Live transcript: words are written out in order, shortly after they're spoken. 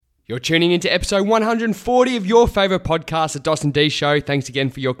You're tuning into episode 140 of your favourite podcast, The Dawson D Show. Thanks again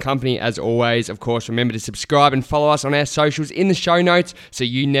for your company as always. Of course, remember to subscribe and follow us on our socials in the show notes so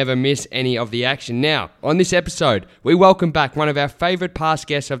you never miss any of the action. Now, on this episode, we welcome back one of our favourite past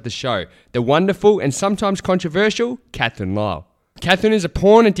guests of the show, the wonderful and sometimes controversial Catherine Lyell. Catherine is a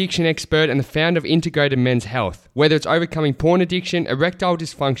porn addiction expert and the founder of Integrated Men's Health. Whether it's overcoming porn addiction, erectile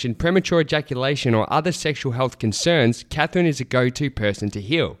dysfunction, premature ejaculation, or other sexual health concerns, Catherine is a go-to person to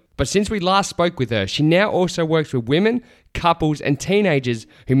heal. But since we last spoke with her, she now also works with women, couples, and teenagers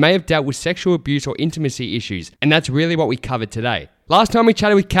who may have dealt with sexual abuse or intimacy issues, and that's really what we covered today. Last time we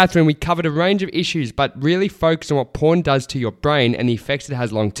chatted with Catherine, we covered a range of issues, but really focused on what porn does to your brain and the effects it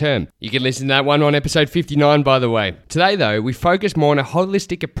has long term. You can listen to that one on episode 59, by the way. Today, though, we focus more on a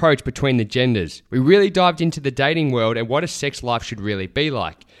holistic approach between the genders. We really dived into the dating world and what a sex life should really be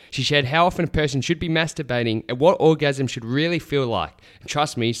like. She shared how often a person should be masturbating and what orgasm should really feel like. And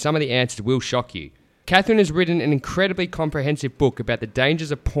trust me, some of the answers will shock you. Catherine has written an incredibly comprehensive book about the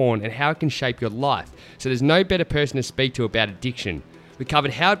dangers of porn and how it can shape your life, so there's no better person to speak to about addiction. We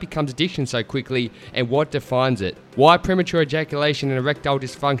covered how it becomes addiction so quickly and what defines it, why premature ejaculation and erectile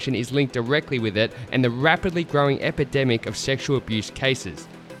dysfunction is linked directly with it, and the rapidly growing epidemic of sexual abuse cases.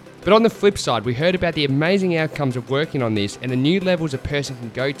 But on the flip side, we heard about the amazing outcomes of working on this and the new levels a person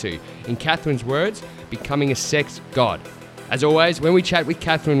can go to, in Catherine's words, becoming a sex god. As always, when we chat with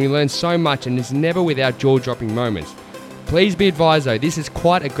Catherine, we learn so much and it's never without jaw-dropping moments. Please be advised though, this is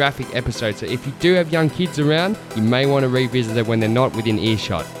quite a graphic episode, so if you do have young kids around, you may want to revisit it when they're not within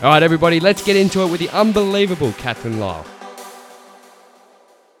earshot. Alright everybody, let's get into it with the unbelievable Catherine Lyell.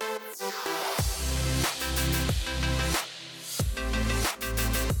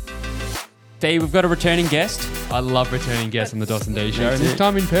 Dee, we've got a returning guest. I love returning guests on the Dawson D Show, and this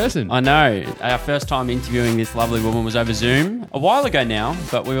time in person. I know. Our first time interviewing this lovely woman was over Zoom a while ago now,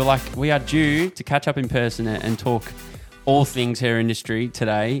 but we were like, we are due to catch up in person and talk all things hair industry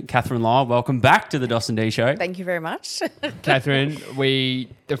today. Catherine Lyell, welcome back to the Dawson D Show. Thank you very much. Catherine,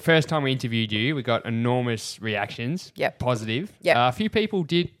 the first time we interviewed you, we got enormous reactions. Yep. Positive. Yep. A few people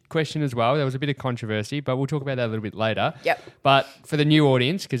did question as well. There was a bit of controversy, but we'll talk about that a little bit later. Yep. But for the new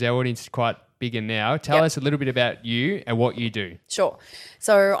audience, because our audience is quite bigger now, tell us a little bit about you and what you do. Sure.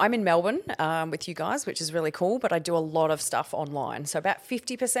 So I'm in Melbourne with you guys, which is really cool, but I do a lot of stuff online. So about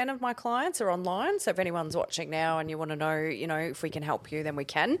 50% of my clients are online. So if anyone's watching now and you want to know, if we can help you, then we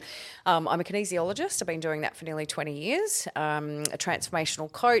can. I'm a kinesiologist. I've been doing that for nearly 20 years. A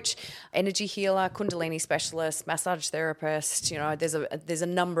transformational coach, energy healer, kundalini specialist, massage therapist. There's a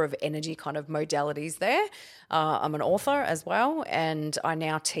number of energy kind of modalities there. I'm an author as well, and I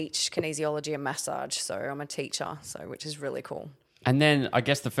now teach kinesiology and massage. So I'm a teacher, which is really cool. And then I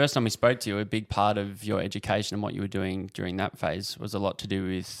guess the first time we spoke to you, a big part of your education and what you were doing during that phase was a lot to do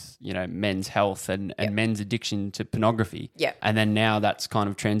with, men's health and men's addiction to pornography. Yeah. And then now that's kind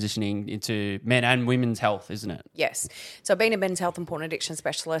of transitioning into men and women's health, isn't it? Yes. So I've been a men's health and porn addiction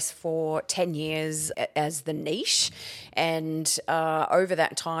specialist for 10 years as the niche. And over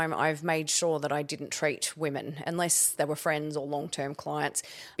that time, I've made sure that I didn't treat women unless they were friends or long-term clients,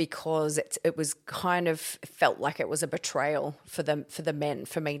 because it was kind of felt like it was a betrayal for the men,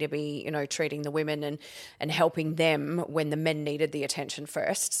 for me to be, treating the women and helping them when the men needed the attention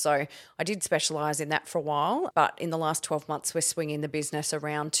first. So I did specialise in that for a while, but in the last 12 months, we're swinging the business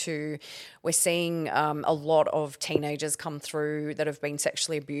around to, we're seeing a lot of teenagers come through that have been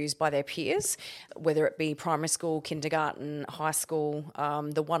sexually abused by their peers, whether it be primary school, kindergarten, high school.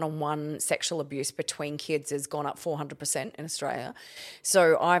 The one-on-one sexual abuse between kids has gone up 400% in Australia.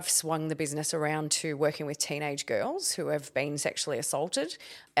 So I've swung the business around to working with teenage girls who have been sexually assaulted,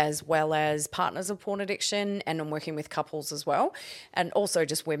 as well as partners of porn addiction, and I'm working with couples as well. And also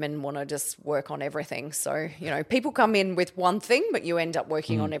just women want to just work on everything. So, people come in with one thing, but you end up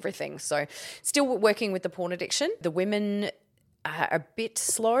working on everything. So still working with the porn addiction. The women are a bit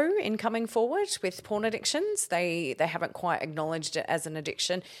slow in coming forward with porn addictions. They haven't quite acknowledged it as an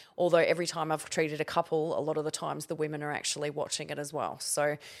addiction, although every time I've treated a couple, a lot of the times the women are actually watching it as well.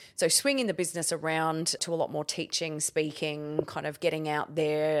 So swinging the business around to a lot more teaching, speaking, kind of getting out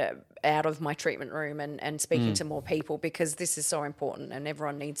there, out of my treatment room and speaking to more people, because this is so important and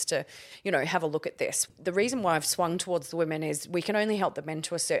everyone needs to, have a look at this. The reason why I've swung towards the women is we can only help the men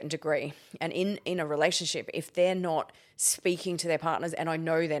to a certain degree. And in a relationship, if they're not speaking to their partners, and I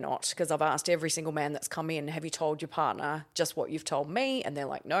know they're not, because I've asked every single man that's come in, have you told your partner just what you've told me? And they're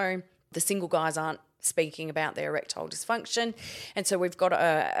like, no. The single guys aren't speaking about their erectile dysfunction. And so we've got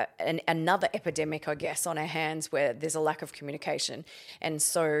another epidemic, I guess, on our hands where there's a lack of communication. And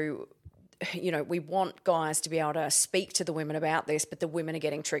so we want guys to be able to speak to the women about this, but the women are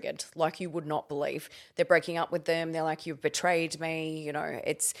getting triggered like you would not believe. They're breaking up with them. They're like, you've betrayed me.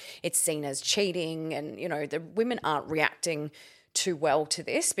 It's seen as cheating. And, the women aren't reacting too well to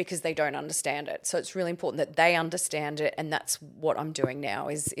this because they don't understand it. So it's really important that they understand it, and that's what I'm doing now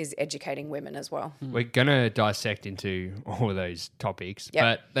is educating women as well. We're going to dissect into all of those topics,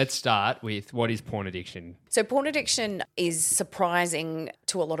 but let's start with what is porn addiction? So porn addiction is surprising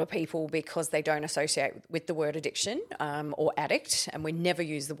to a lot of people because they don't associate with the word addiction or addict, and we never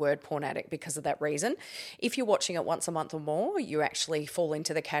use the word porn addict because of that reason. If you're watching it once a month or more, you actually fall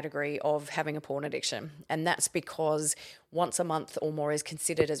into the category of having a porn addiction, and that's because once a month or more is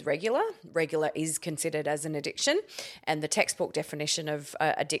considered as regular. Regular is considered as an addiction. And the textbook definition of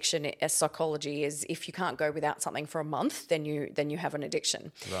addiction as psychology is if you can't go without something for a month, then you have an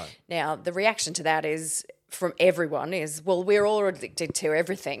addiction. Right. Now, the reaction to that is from everyone is, well, we're all addicted to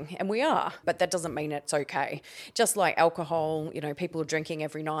everything, and we are, but that doesn't mean it's okay. Just like alcohol, people are drinking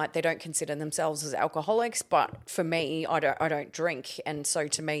every night. They don't consider themselves as alcoholics, but for me, I don't drink, and so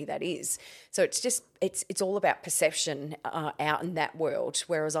to me that is. So it's all about perception out in that world,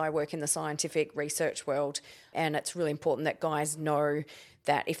 whereas I work in the scientific research world, and it's really important that guys know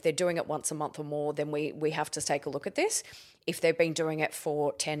that if they're doing it once a month or more, then we have to take a look at this. If they've been doing it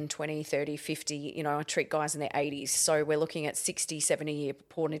for 10, 20, 30, 50, I treat guys in their 80s. So we're looking at 60, 70-year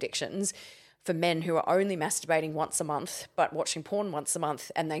porn addictions for men who are only masturbating once a month but watching porn once a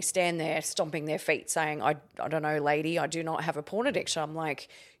month, and they stand there stomping their feet saying, I don't know, lady, I do not have a porn addiction. I'm like,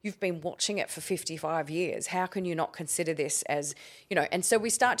 you've been watching it for 55 years. How can you not consider this as, and so we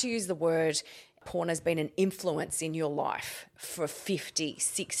start to use the word porn has been an influence in your life for 50,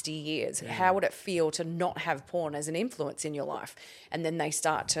 60 years. Yeah. How would it feel to not have porn as an influence in your life? And then they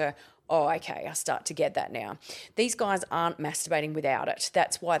start to, oh, okay, I start to get that now. These guys aren't masturbating without it.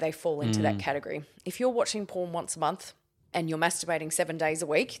 That's why they fall into that category. If you're watching porn once a month and you're masturbating 7 days a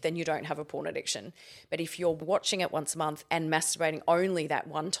week, then you don't have a porn addiction. But if you're watching it once a month and masturbating only that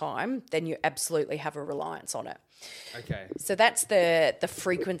one time, then you absolutely have a reliance on it. Okay. So that's the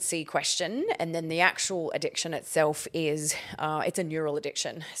frequency question. And then the actual addiction itself is, it's a neural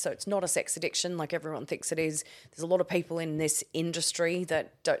addiction. So it's not a sex addiction like everyone thinks it is. There's a lot of people in this industry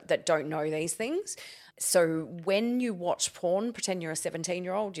that don't know these things. So when you watch porn, pretend you're a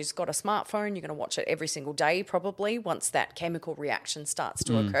 17-year-old, you've got a smartphone, you're going to watch it every single day probably once that chemical reaction starts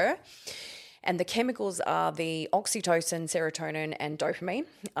to occur. And the chemicals are the oxytocin, serotonin, and dopamine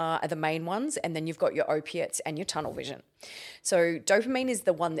are the main ones. And then you've got your opiates and your tunnel vision. So dopamine is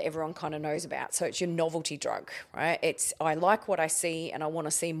the one that everyone kind of knows about. So it's your novelty drug, right? It's I like what I see and I want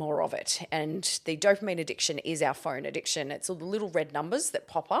to see more of it. And the dopamine addiction is our phone addiction. It's all the little red numbers that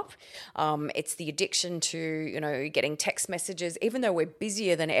pop up. It's the addiction to, getting text messages. Even though we're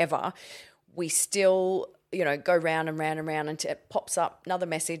busier than ever, we still go round and round and round until it pops up another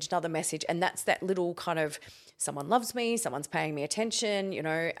message. And that's that little kind of someone loves me, someone's paying me attention,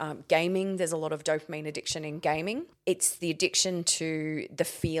 gaming. There's a lot of dopamine addiction in gaming. It's the addiction to the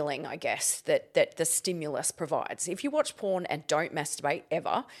feeling, I guess, that the stimulus provides. If you watch porn and don't masturbate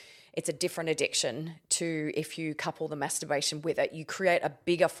ever, it's a different addiction to if you couple the masturbation with it. You create a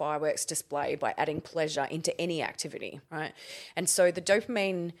bigger fireworks display by adding pleasure into any activity, right? And so the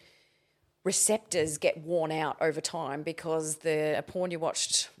dopamine receptors get worn out over time because the porn you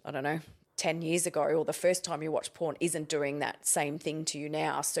watched, 10 years ago or the first time you watched porn isn't doing that same thing to you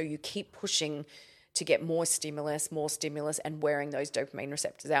now. So you keep pushing to get more stimulus and wearing those dopamine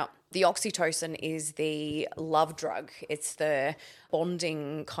receptors out. The oxytocin is the love drug. It's the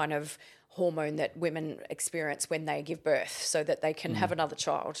bonding kind of hormone that women experience when they give birth so that they can have another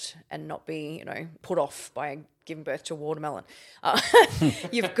child and not be, put off by giving birth to a watermelon.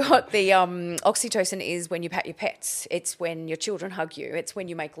 You've got the oxytocin is when you pat your pets. It's when your children hug you. It's when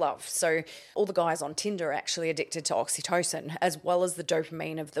you make love. So all the guys on Tinder are actually addicted to oxytocin as well as the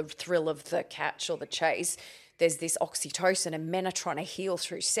dopamine of the thrill of the catch or the chase. There's this oxytocin, and men are trying to heal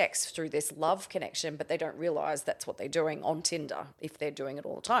through sex, through this love connection, but they don't realise that's what they're doing on Tinder if they're doing it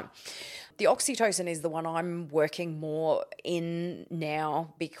all the time. The oxytocin is the one I'm working more in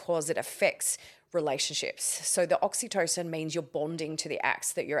now because it affects relationships. So the oxytocin means you're bonding to the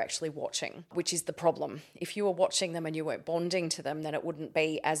acts that you're actually watching, which is the problem. If you were watching them and you weren't bonding to them, then it wouldn't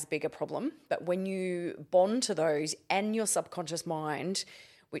be as big a problem. But when you bond to those and your subconscious mind,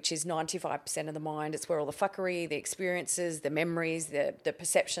 which is 95% of the mind. It's where all the fuckery, the experiences, the memories, the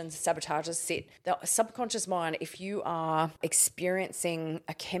perceptions, the sabotages sit. The subconscious mind, if you are experiencing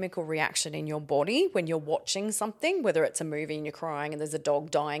a chemical reaction in your body when you're watching something, whether it's a movie and you're crying and there's a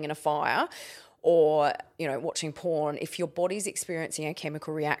dog dying in a fire, or, watching porn, if your body's experiencing a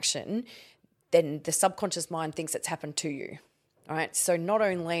chemical reaction, then the subconscious mind thinks it's happened to you. All right. So not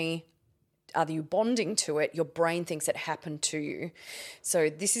only are you bonding to it, your brain thinks it happened to you. So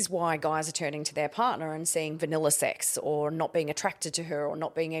this is why guys are turning to their partner and seeing vanilla sex or not being attracted to her or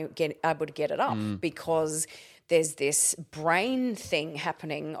not being able to get it up because there's this brain thing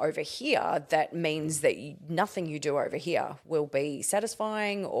happening over here that means that nothing you do over here will be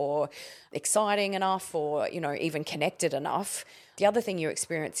satisfying or exciting enough or, even connected enough. The other thing you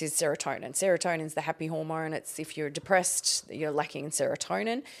experience is serotonin. Serotonin is the happy hormone. It's if you're depressed, you're lacking in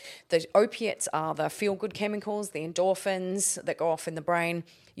serotonin. The opiates are the feel-good chemicals, the endorphins that go off in the brain.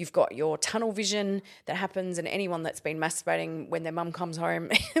 You've got your tunnel vision that happens, and anyone that's been masturbating when their mum comes home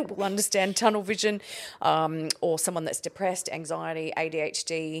will understand tunnel vision, or someone that's depressed, anxiety,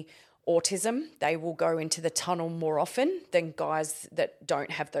 ADHD, autism, they will go into the tunnel more often than guys that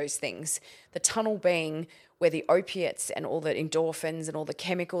don't have those things. The tunnel being where the opiates and all the endorphins and all the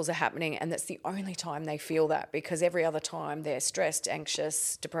chemicals are happening, and that's the only time they feel that, because every other time they're stressed,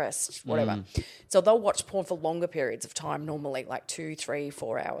 anxious, depressed, whatever. So they'll watch porn for longer periods of time, normally like 2, 3,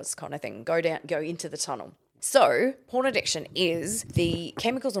 4 hours kind of thing, go into the tunnel. So porn addiction is the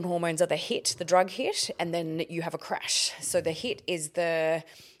chemicals and hormones are the hit, the drug hit, and then you have a crash. So the hit is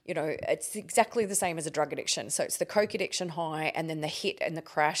it's exactly the same as a drug addiction. So it's the coke addiction high, and then the hit and the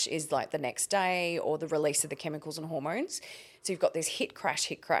crash is like the next day or the release of the chemicals and hormones. So you've got this hit,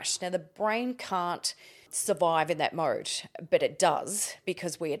 crash. Now the brain can't survive in that mode, but it does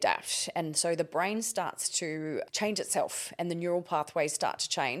because we adapt. And so the brain starts to change itself and the neural pathways start to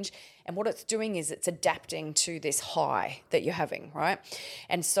change. And what it's doing is it's adapting to this high that you're having, right?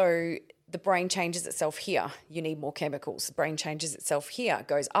 And so the brain changes itself here, you need more chemicals. The brain changes itself here,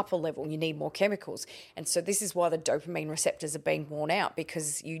 goes up a level, you need more chemicals. And so this is why the dopamine receptors are being worn out,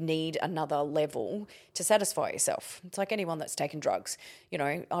 because you need another level to satisfy yourself. It's like anyone that's taken drugs.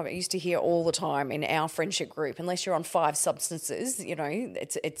 I used to hear all the time in our friendship group, unless you're on 5 substances,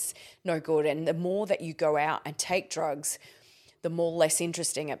 it's no good. And the more that you go out and take drugs, the more less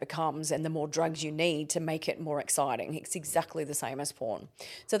interesting it becomes and the more drugs you need to make it more exciting. It's exactly the same as porn.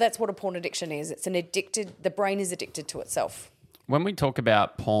 So that's what a porn addiction is. The brain is addicted to itself. When we talk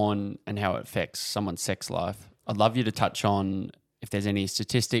about porn and how it affects someone's sex life, I'd love you to touch on if there's any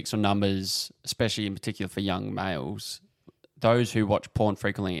statistics or numbers, especially in particular for young males, those who watch porn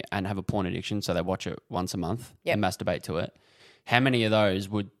frequently and have a porn addiction, so they watch it once a month and masturbate to it. How many of those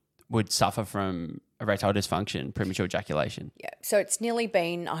would suffer from erectile dysfunction, premature ejaculation? Yeah, so it's nearly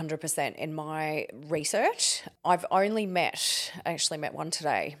been 100% in my research. I've actually met one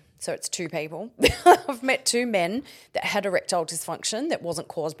today. So it's 2 people. I've met 2 men that had erectile dysfunction that wasn't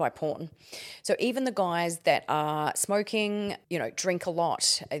caused by porn. So even the guys that are smoking, drink a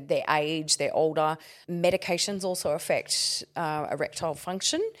lot, their age, they're older, medications also affect erectile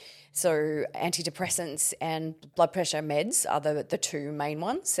function. So antidepressants and blood pressure meds are the 2 main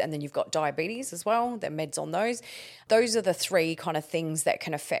ones. And then you've got diabetes as well, the meds on those. Those are the 3 kind of things that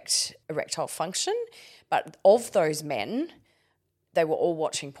can affect erectile function. But of those men, they were all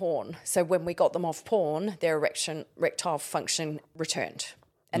watching porn. So when we got them off porn, their erectile function returned.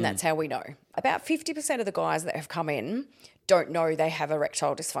 And that's how we know. About 50% of the guys that have come in don't know they have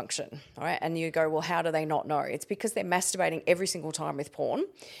erectile dysfunction, all right? And you go, well, how do they not know? It's because they're masturbating every single time with porn,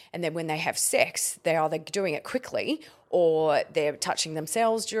 and then when they have sex, they're either doing it quickly or they're touching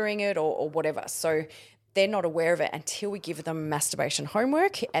themselves during it or whatever. So they're not aware of it until we give them masturbation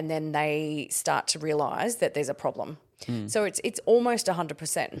homework, and then they start to realise that there's a problem. So it's almost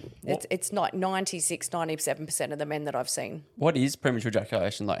 100%. It's not 96, 97% of the men that I've seen. What is premature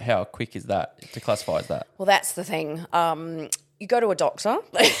ejaculation? Like, how quick is that to classify as that? Well, that's the thing. You go to a doctor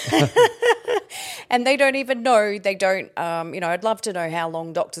and they don't even know. They don't, I'd love to know how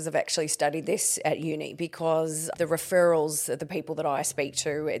long doctors have actually studied this at uni, because the referrals of the people that I speak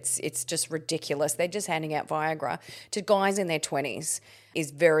to, it's just ridiculous. They're just handing out Viagra to guys in their 20s.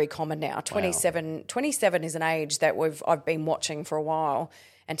 Is very common now. 27 is an age that I've been watching for a while.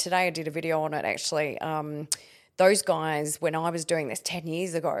 And today I did a video on it actually. Those guys, when I was doing this 10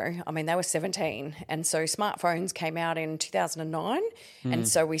 years ago, they were 17. And so smartphones came out in 2009. And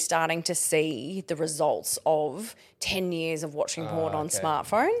so we're starting to see the results of 10 years of watching porn on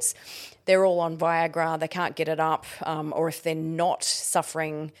smartphones. They're all on Viagra, they can't get it up, or if they're not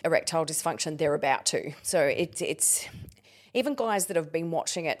suffering erectile dysfunction, they're about to. So it's even guys that have been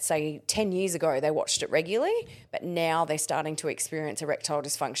watching it, say 10 years ago, they watched it regularly, but now they're starting to experience erectile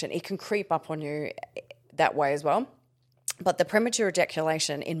dysfunction. It can creep up on you that way as well. But the premature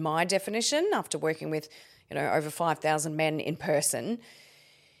ejaculation, in my definition, after working with over 5,000 men in person,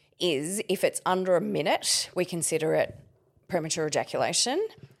 is if it's under a minute, we consider it premature ejaculation,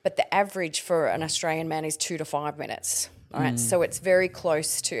 but the average for an Australian man is 2 to 5 minutes. All right, so it's very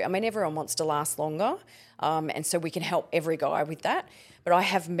close to. I mean, everyone wants to last longer, and so we can help every guy with that. But I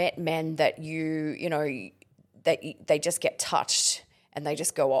have met men that they just get touched and they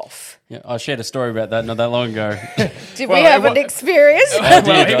just go off. Yeah, I shared a story about that not that long ago. Did we have an experience?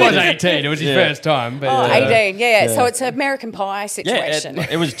 Well, he was 18. It was his first time. But 18. Yeah. So it's an American Pie situation.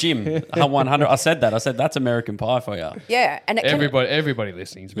 It was Jim. 100. I said that. I said that's American Pie for you. Yeah, and it everybody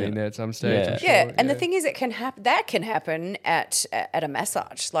listening's been there at some stage. Yeah. I'm sure. Yeah, and the thing is, it can happen. That can happen at a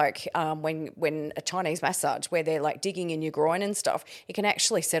massage, like when a Chinese massage where they're like digging in your groin and stuff. It can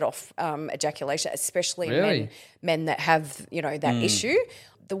actually set off ejaculation, especially Really? men that have that issue.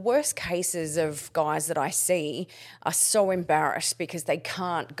 The worst cases of guys that I see are so embarrassed because they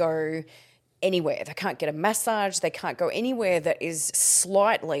can't go anywhere. They can't get a massage. They can't go anywhere that is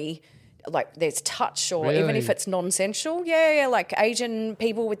slightly like there's touch or even if it's non-sensual. Yeah, like Asian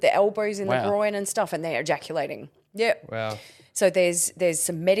people with the elbows in the groin and stuff and they're ejaculating. Yeah. Wow. So there's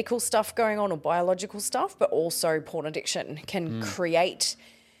some medical stuff going on or biological stuff, but also porn addiction can create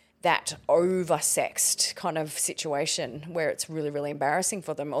that oversexed kind of situation where it's really, really embarrassing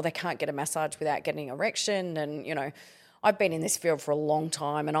for them, or they can't get a massage without getting an erection. And, I've been in this field for a long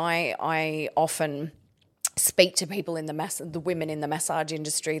time, and I often speak to people in the women in the massage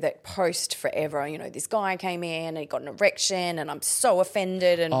industry that post forever, this guy came in and he got an erection and I'm so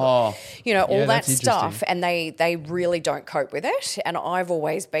offended and, all that stuff. And they really don't cope with it. And I've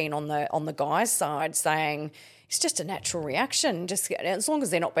always been on the guy's side saying, it's just a natural reaction. Just as long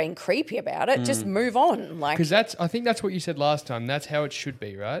as they're not being creepy about it, just move on. Because I think that's what you said last time. That's how it should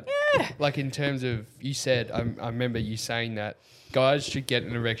be, right? Yeah. Like in terms of, you said, I remember you saying that guys should get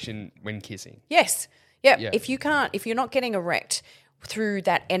an erection when kissing. Yes. Yep. Yeah. If you're not getting erect through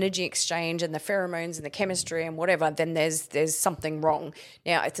that energy exchange and the pheromones and the chemistry and whatever, then there's something wrong.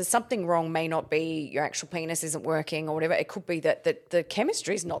 Now, it's something wrong may not be your actual penis isn't working or whatever. It could be that the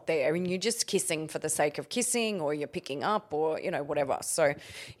chemistry is not there and you're just kissing for the sake of kissing or you're picking up or, whatever. So,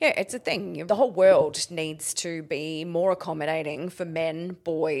 yeah, it's a thing. The whole world needs to be more accommodating for men,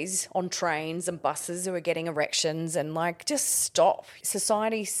 boys on trains and buses who are getting erections and, just stop.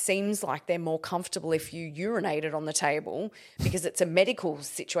 Society seems like they're more comfortable if you urinated on the table because it's a medical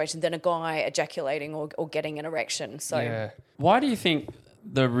situation than a guy ejaculating or getting an erection. So Why do you think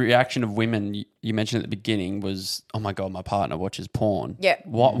the reaction of women you mentioned at the beginning was, oh my God, my partner watches porn? Yeah.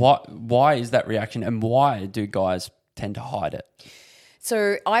 Why is that reaction and why do guys tend to hide it?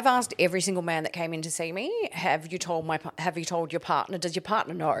 So I've asked every single man that came in to see me, have you told your partner? Does your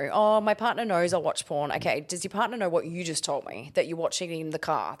partner know? Oh, my partner knows I watch porn. Okay, does your partner know what you just told me? That you're watching in the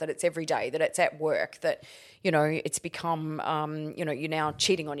car, that it's every day, that it's at work, that, it's become, you're now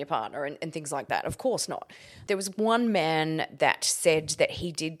cheating on your partner and things like that. Of course not. There was one man that said that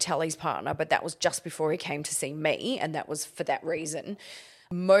he did tell his partner, but that was just before he came to see me, and that was for that reason.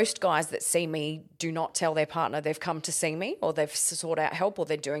 Most guys that see me do not tell their partner they've come to see me or they've sought out help or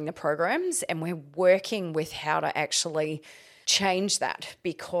they're doing the programs, and we're working with how to actually change that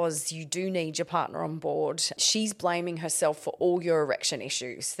because you do need your partner on board. She's blaming herself for all your erection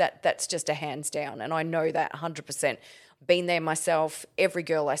issues. That's just a hands down, and I know that 100%. Been there myself, every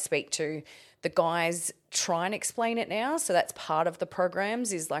girl I speak to. The guys try and explain it now. So that's part of the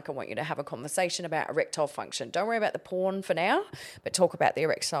programs is I want you to have a conversation about erectile function. Don't worry about the porn for now, but talk about the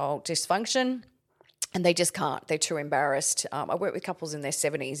erectile dysfunction. And they just can't. They're too embarrassed. I work with couples in their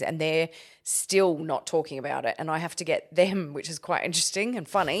 70s and they're still not talking about it. And I have to get them, which is quite interesting and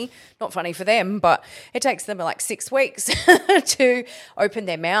funny. Not funny for them, but it takes them 6 weeks to open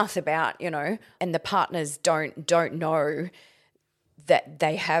their mouth about, and the partners don't know that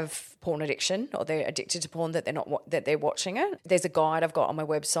they have porn addiction or they're addicted to porn, that they're watching it. There's a guide I've got on my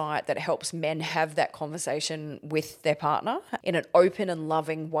website that helps men have that conversation with their partner in an open and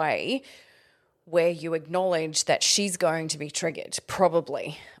loving way where you acknowledge that she's going to be triggered,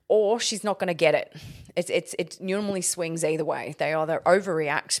 probably, or she's not going to get it. It normally swings either way. They either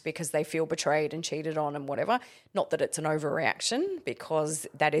overreact because they feel betrayed and cheated on and whatever. Not that it's an overreaction, because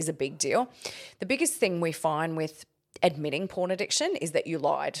that is a big deal. The biggest thing we find with admitting porn addiction is that you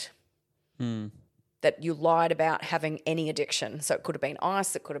lied. That you lied about having any addiction. So it could have been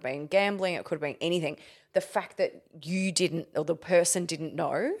ice, it could have been gambling, it could have been anything. The fact that you didn't, or the person didn't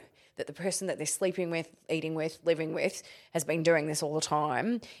know that the person that they're sleeping with, eating with, living with has been doing this all the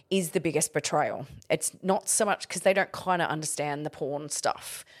time is the biggest betrayal. It's not so much because they don't kind of understand the porn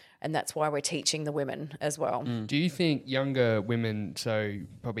stuff. And that's why we're teaching the women as well. Do you think younger women, so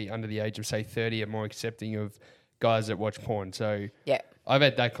probably under the age of, say, 30, are more accepting of guys that watch porn? So yeah, I've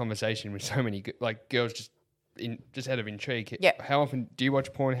had that conversation with so many, girls just just out of intrigue, Yep. how often do you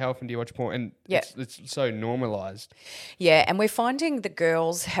watch porn? How often do you watch porn? And it's so normalised. Yeah, and we're finding the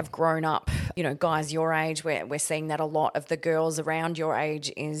girls have grown up, guys your age, we're seeing that a lot of the girls around your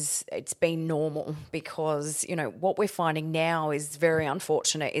age it's been normal because, what we're finding now is very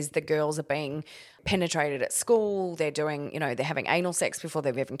unfortunate is the girls are being penetrated at school. They're doing, they're having anal sex before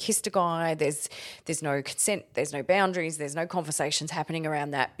they've even kissed a guy. There's no consent, there's no boundaries, there's no conversations happening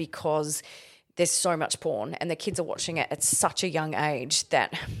around that because there's so much porn and the kids are watching it at such a young age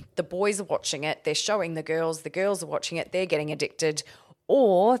that the boys are watching it, they're showing the girls are watching it, they're getting addicted,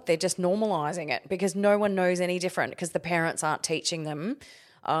 or they're just normalising it because no one knows any different because the parents aren't teaching them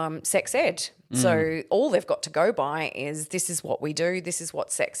sex ed. So all they've got to go by is this is what we do, this is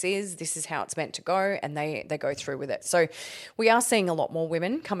what sex is, this is how it's meant to go, and they go through with it. So we are seeing a lot more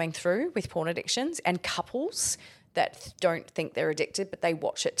women coming through with porn addictions and couples that don't think they're addicted but they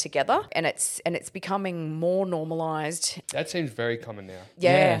watch it together, and it's becoming more normalised. That seems very common now.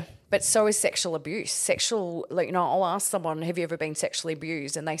 Yeah. But so is sexual abuse. I'll ask someone, have you ever been sexually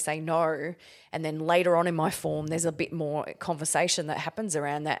abused? And they say no. And then later on in my form, there's a bit more conversation that happens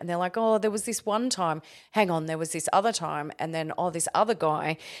around that. And they're like, oh, there was this one time. Hang on, there was this other time. And then, this other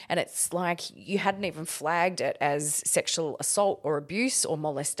guy. And it's like you hadn't even flagged it as sexual assault or abuse or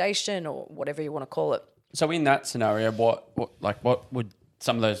molestation or whatever you want to call it. So in that scenario, what would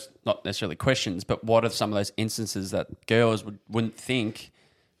some of those, not necessarily questions, but what are some of those instances that girls wouldn't think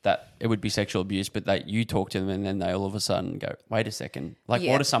that it would be sexual abuse, but that you talk to them and then they all of a sudden go, wait a second. What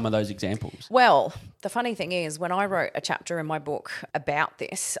are some of those examples? Well, the funny thing is when I wrote a chapter in my book about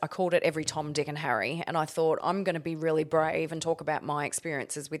this, I called it Every Tom, Dick and Harry, and I thought I'm going to be really brave and talk about my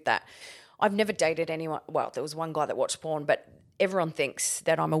experiences with that. I've never dated anyone. Well, there was one guy that watched porn, but everyone thinks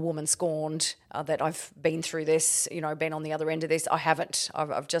that I'm a woman scorned, that I've been through this, been on the other end of this. I haven't.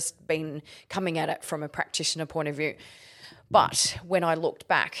 I've just been coming at it from a practitioner point of view. But when I looked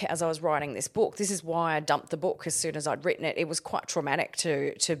back as I was writing this book, this is why I dumped the book as soon as I'd written it. It was quite traumatic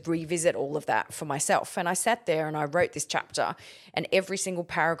to revisit all of that for myself. And I sat there and I wrote this chapter, and every single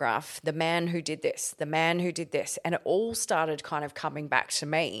paragraph, the man who did this, and it all started kind of coming back to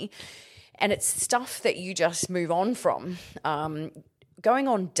me. And it's stuff that you just move on from. Going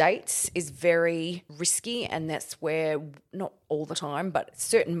on dates is very risky, and that's where, not all the time, but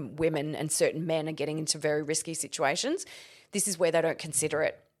certain women and certain men are getting into very risky situations. This is where they don't consider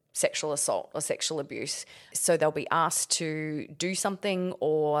it sexual assault or sexual abuse. So they'll be asked to do something,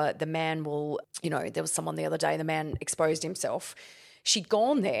 or the man will, there was someone the other day, the man exposed himself. She'd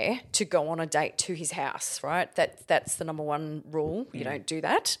gone there to go on a date to his house, right? That's the number one rule. You don't do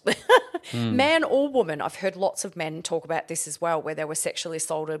that. Man or woman. I've heard lots of men talk about this as well, where they were sexually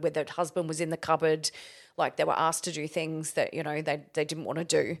assaulted, where their husband was in the cupboard, like they were asked to do things that, they didn't want to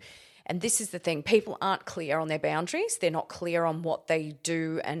do. And this is the thing. People aren't clear on their boundaries. They're not clear on what they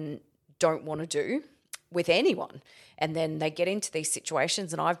do and don't want to do with anyone. And then they get into these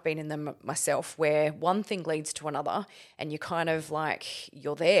situations, and I've been in them myself, where one thing leads to another, and you kind of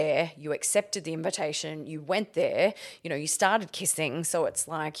you're there, you accepted the invitation, you went there, you started kissing, so it's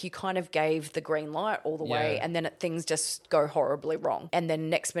like you kind of gave the green light all the way, and then things just go horribly wrong. And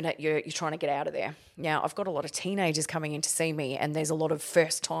then next minute you're trying to get out of there. Now, I've got a lot of teenagers coming in to see me, and there's a lot of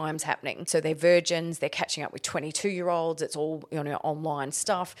first times happening. So they're virgins, they're catching up with 22-year-olds, it's all online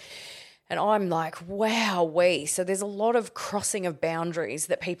stuff. And I'm like, wow-wee. So there's a lot of crossing of boundaries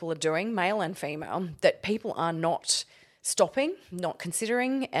that people are doing, male and female, that people are not stopping, not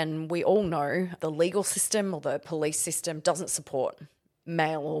considering. And we all know the legal system or the police system doesn't support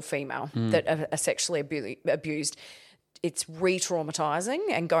male or female that are sexually abused. It's re-traumatizing,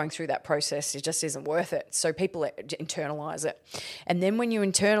 and going through that process, it just isn't worth it. So people internalise it. And then when you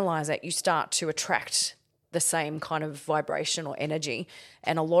internalise it, you start to attract the same kind of vibration or energy.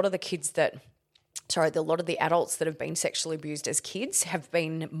 And a lot of the adults that have been sexually abused as kids have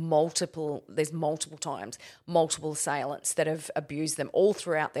been multiple times, multiple assailants that have abused them all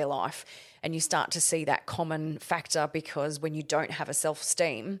throughout their life. And you start to see that common factor, because when you don't have a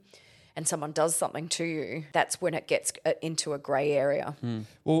self-esteem and someone does something to you, that's when it gets into a grey area.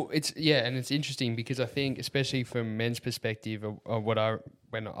 Well, it's interesting because I think, especially from men's perspective,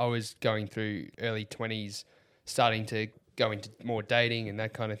 when I was going through early 20s, starting to go into more dating and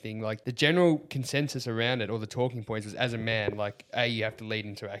that kind of thing, like the general consensus around it, or the talking points, was, as a man, like, you have to lead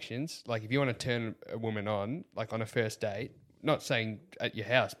interactions. Like, if you want to turn a woman on, like on a first date, not saying at your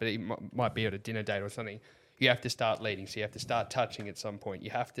house, but it might be at a dinner date or something, you have to start leading. So you have to start touching at some point. You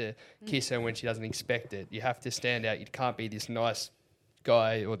have to kiss her when she doesn't expect it. You have to stand out. You can't be this nice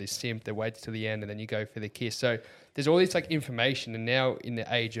guy or this simp that waits till the end and then you go for the kiss. So there's all this like information, and now in the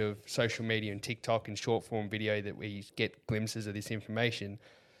age of social media and TikTok and short form video that we get glimpses of this information,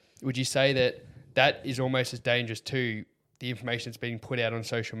 would you say that that is almost as dangerous to the information that's being put out on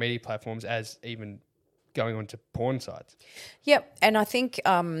social media platforms as even going onto porn sites? Yep. And I think,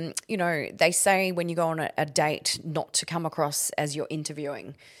 they say when you go on a date not to come across as you're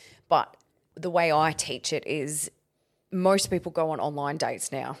interviewing. But the way I teach it is most people go on online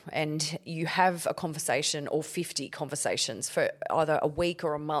dates now, and you have a conversation or 50 conversations for either a week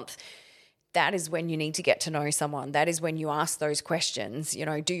or a month. That is when you need to get to know someone. That is when you ask those questions,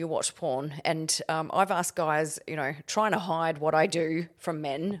 do you watch porn? And I've asked guys, trying to hide what I do from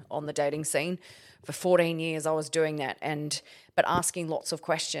men on the dating scene. For 14 years I was doing that, but asking lots of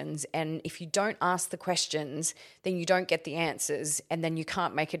questions. And if you don't ask the questions, then you don't get the answers, and then you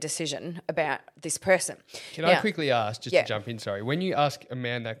can't make a decision about this person. Can I quickly ask, just to jump in, sorry, when you ask a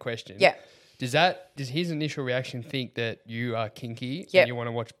man that question, does his initial reaction think that you are kinky and you want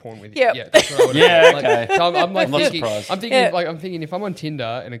to watch porn with you? Yep. Yeah, that's what I would Yeah, like, okay. So I'm like I'm not thinking, surprised. I'm thinking if I'm on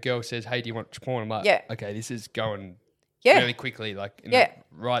Tinder and a girl says, "Hey, do you watch porn?" I'm like, okay, this is going really quickly, like in the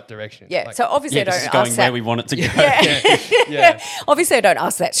right direction. Yeah. Like, So obviously I this don't is going ask where that. we want it to go. yeah. Obviously I don't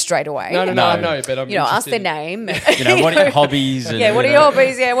ask that straight away. No, I know, but I'm ask interested their in- name. What are your hobbies? And, What are your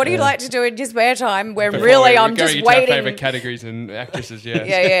hobbies? Yeah, what do you like to do in your spare time? Where really I'm just Our waiting. favorite categories and actresses. Yeah.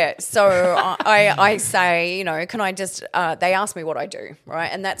 Yeah. So I say, can I just? They ask me what I do, right?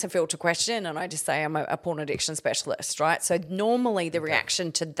 And that's a filter question, and I just say I'm a porn addiction specialist, right? So normally the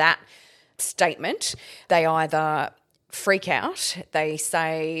reaction to that statement, they either freak out, they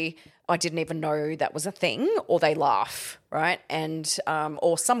say, I didn't even know that was a thing, or they laugh, right? And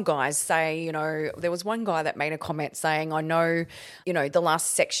or some guys say, there was one guy that made a comment saying, I know, the last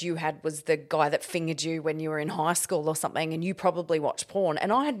sex you had was the guy that fingered you when you were in high school or something, and you probably watch porn.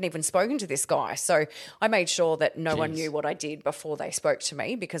 And I hadn't even spoken to this guy. So I made sure that no one knew what I did before they spoke to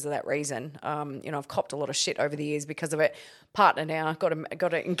me because of that reason. I've copped a lot of shit over the years because of it. Partner now, got a ring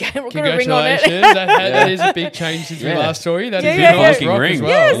on it. Congratulations. That is a big change since we last saw you. That is a yeah. nice rock Ring. as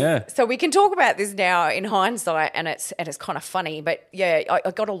well. Yeah. So we can talk about this now in hindsight, and it's kind of funny. But I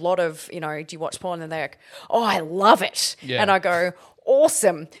got a lot of, do you watch porn? And they're like, oh, I love it. Yeah. And I go,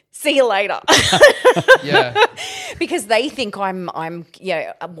 awesome. See you later. Yeah. Because they think I'm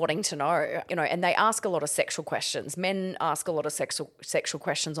wanting to know, and they ask a lot of sexual questions. Men ask a lot of sexual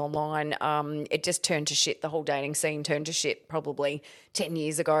questions online. It just turned to shit. The whole dating scene turned to shit probably 10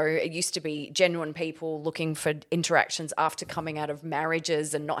 years ago. It used to be genuine people looking for interactions after coming out of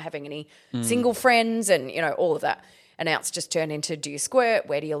marriages and not having any single friends and, all of that. And now it's just turned into, do you squirt?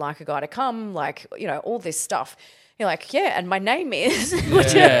 Where do you like a guy to come? Like, all this stuff. You're like, and my name is.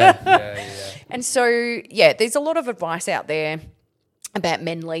 Yeah. And so, there's a lot of advice out there about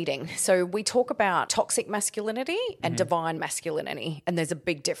men leading. So we talk about toxic masculinity and divine masculinity, and there's a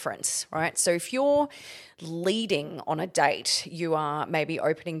big difference, right? So if you're leading on a date, you are maybe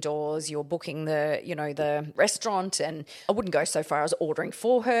opening doors, you're booking the restaurant, and I wouldn't go so far as ordering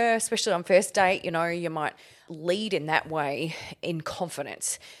for her, especially on first date, you might lead in that way in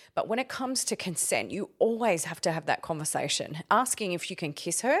confidence. But when it comes to consent, you always have to have that conversation. Asking if you can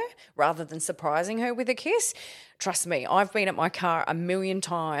kiss her rather than surprising her with a kiss. Trust me, I've been at my car a million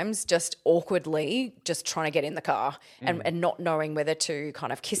times just awkwardly just trying to get in the car and not knowing whether to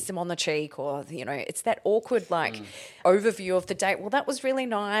kind of kiss them on the cheek or, it's that awkward overview of the date. Well, that was really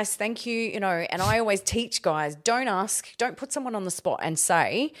nice. Thank you. And I always teach guys, don't put someone on the spot and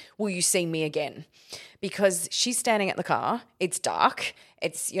say, will you see me again? Because she's standing at the car, it's dark,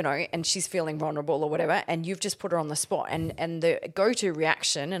 it's, and she's feeling vulnerable or whatever, and you've just put her on the spot. And the go-to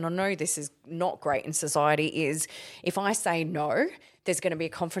reaction, and I know this is not great in society, is if I say no, there's going to be a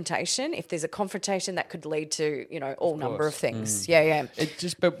confrontation. If there's a confrontation, that could lead to, all number of things. Yeah.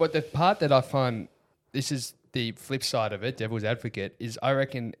 But the part that I find, this is the flip side of it, devil's advocate, is I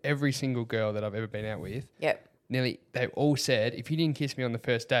reckon every single girl that I've ever been out with, nearly, they've all said, if you didn't kiss me on the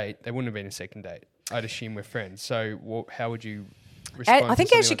first date, there wouldn't have been a second date. I'd assume we're friends. So how would you respond? I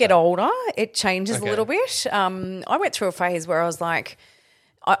think as you get older, it changes a little bit. I went through a phase where I was like,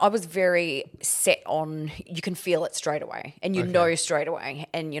 I was very set on, you can feel it straight away and you know straight away.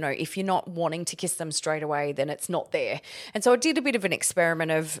 And, if you're not wanting to kiss them straight away, then it's not there. And so I did a bit of an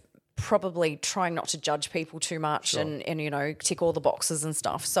experiment of probably trying not to judge people too much and tick all the boxes and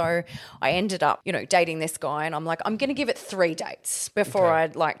stuff. So I ended up, dating this guy, and I'm like, I'm going to give it 3 dates before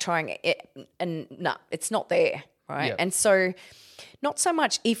I'd like trying it. And no, it's not there. right? Yep. And so not so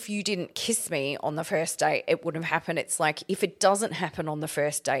much if you didn't kiss me on the first date, it wouldn't have happened. It's like if it doesn't happen on the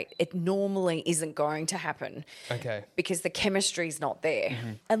first date, it normally isn't going to happen. Okay. Because the chemistry is not there,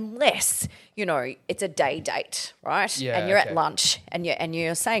 unless it's a day date, right? Yeah, and you're okay. at lunch and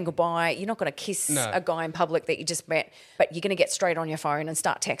you're saying goodbye. You're not going to kiss No. a guy in public that you just met, but you're going to get straight on your phone and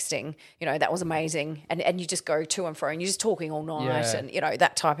start texting. That was amazing, and you just go to and fro, and you're just talking all night, Yeah. and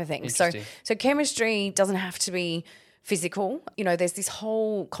that type of thing. So Interesting. chemistry doesn't have to be physical. There's this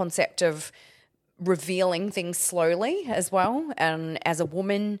whole concept of revealing things slowly as well. And as a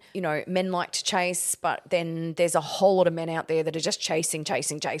woman, men like to chase, but then there's a whole lot of men out there that are just chasing,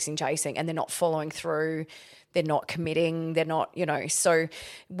 and they're not following through. They're not committing. They're not, so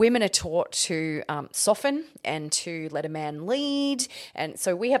women are taught to soften and to let a man lead. And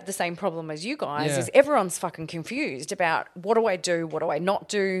so we have the same problem as you guys, is everyone's fucking confused about what do I do? What do I not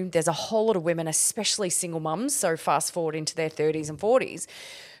do? There's a whole lot of women, especially single mums, so fast forward into their 30s and 40s,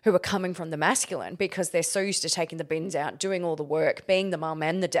 who are coming from the masculine because they're so used to taking the bins out, doing all the work, being the mum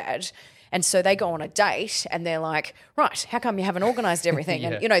and the dad. And so they go on a date and they're like, right, how come you haven't organised everything?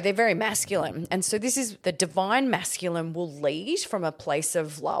 Yeah. And, they're very masculine. And so this is the divine masculine will lead from a place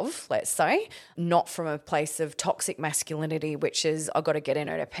of love, let's say, not from a place of toxic masculinity, which is I've got to get in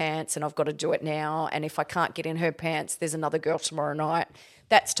her pants and I've got to do it now. And if I can't get in her pants, there's another girl tomorrow night.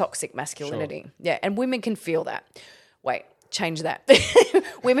 That's toxic masculinity. Sure. Yeah, and women can feel that. Wait. Change that.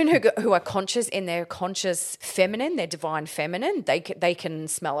 Women who are conscious in their conscious feminine, their divine feminine, they can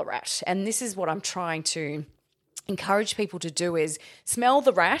smell a rat. And this is what I'm trying to encourage people to do is smell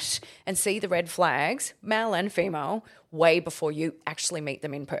the rat and see the red flags, male and female, way before you actually meet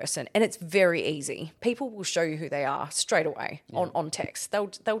them in person. And it's very easy. People will show you who they are straight away on text.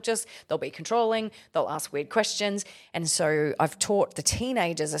 They'll be controlling, they'll ask weird questions. And so I've taught the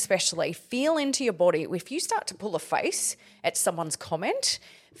teenagers especially, feel into your body. If you start to pull a face at someone's comment,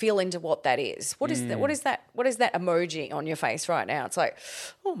 feel into what that is. What is that? What is that emoji on your face right now? It's like,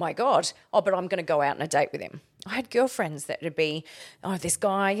 oh my God. Oh, but I'm going to go out on a date with him. I had girlfriends that would be, this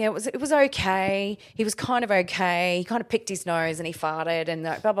guy, it was okay. He was kind of okay. He kind of picked his nose and he farted and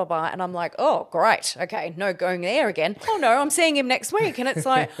blah, blah, blah. And I'm like, oh, great. Okay, no going there again. Oh, no, I'm seeing him next week. And it's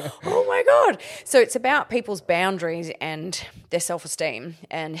like, oh, my God. So it's about people's boundaries and their self-esteem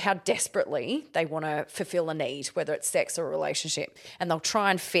and how desperately they want to fulfill a need, whether it's sex or a relationship. And they'll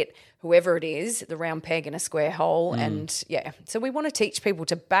try and fit whoever it is, the round peg in a square hole. And, so we want to teach people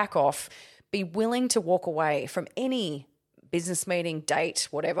to back off, be willing to walk away from any business meeting, date,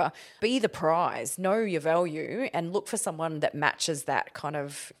 whatever. Be the prize, know your value, and look for someone that matches that kind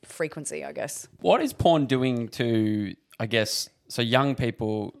of frequency, I guess. What is porn doing to, I guess, so young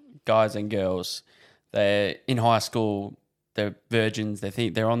people, guys and girls, they're in high school, they're virgins, they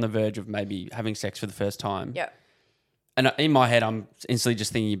think they're on the verge of maybe having sex for the first time. Yeah. And in my head, I'm instantly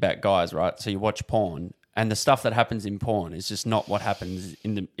just thinking about guys, right? So you watch porn, and the stuff that happens in porn is just not what happens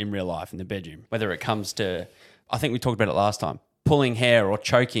in real life in the bedroom. Whether it comes to, I think we talked about it last time, pulling hair or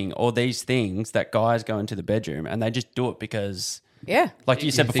choking or these things that guys go into the bedroom and they just do it because, like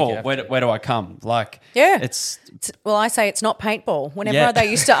you said before, where do I come? Like, well, I say it's not paintball. Whenever they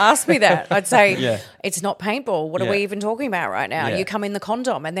used to ask me that, I'd say it's not paintball. What are we even talking about right now? You come in the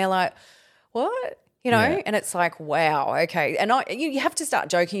condom, and they're like, what? And it's like, wow, okay. And you have to start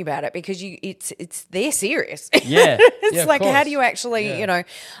joking about it because they're serious. Yeah. It's like, how do you actually,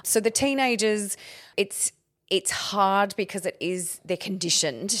 so the teenagers, it's hard because they're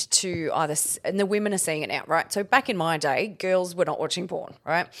conditioned to either, and the women are seeing it now, right? So back in my day, girls were not watching porn,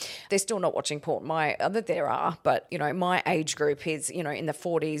 right? They're still not watching porn. There are, but, my age group is, in the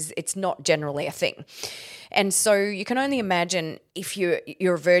 40s, it's not generally a thing. And so you can only imagine if you're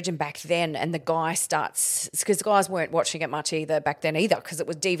a virgin back then and the guy starts, because the guys weren't watching it much either back then either, because it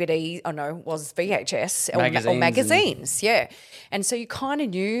was DVD, was VHS or magazines, And so you kind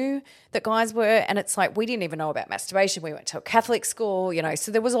of knew that guys were, and it's like we didn't even know about masturbation. We went to a Catholic school,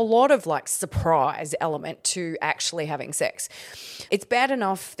 so there was a lot of like surprise element to actually having sex. It's bad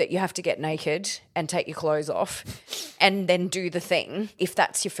enough that you have to get naked and take your clothes off and then do the thing if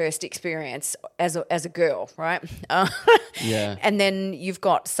that's your first experience as a girl, right? And then you've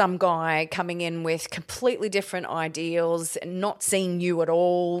got some guy coming in with completely different ideals and not seeing you at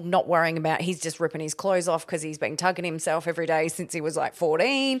all, not worrying about, he's just ripping his clothes off because he's been tugging himself every day since he was like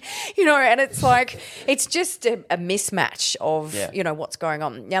 14, and it's like, it's just a mismatch of, what's going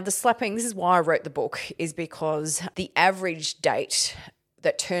on. Now, the slapping, this is why I wrote the book, is because the average date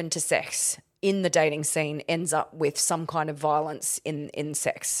that turned to sex in the dating scene ends up with some kind of violence in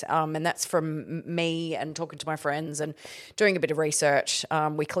sex. And that's from me and talking to my friends and doing a bit of research.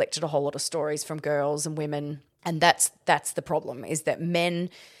 We collected a whole lot of stories from girls and women And that's the problem, is that men,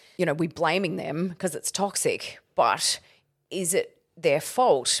 we're blaming them because it's toxic, but is it their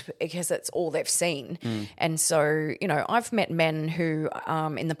fault because it's all they've seen? And so, I've met men who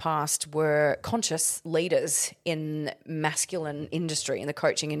in the past were conscious leaders in masculine industry, in the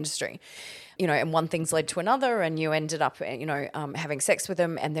coaching industry. And one thing's led to another, and you ended up, having sex with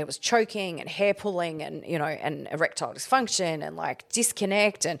them, and there was choking and hair pulling and, and erectile dysfunction and like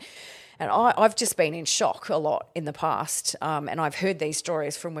disconnect. And I've just been in shock a lot in the past, and I've heard these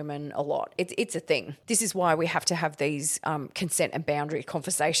stories from women a lot. It's a thing. This is why we have to have these consent and boundary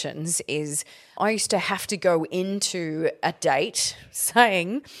conversations. Is I used to have to go into a date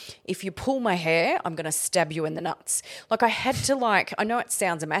saying, if you pull my hair, I'm going to stab you in the nuts. Like I had to I know it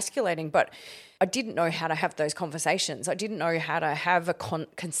sounds emasculating, but I didn't know how to have those conversations. I didn't know how to have a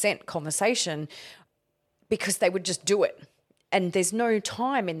consent conversation because they would just do it. And there's no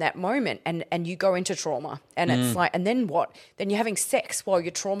time in that moment, and you go into trauma, and it's like, and then what? Then you're having sex while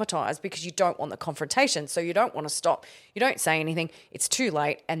you're traumatized because you don't want the confrontation, so you don't want to stop. You don't say anything. It's too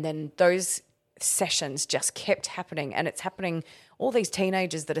late, and then those sessions just kept happening, and it's happening. All these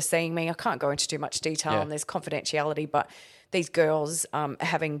teenagers that are seeing me, I can't go into too much detail, and there's confidentiality, but these girls are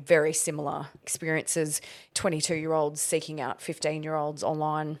having very similar experiences. 22-year-olds seeking out 15-year-olds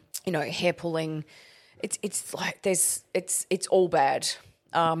online, hair pulling. It's like it's all bad.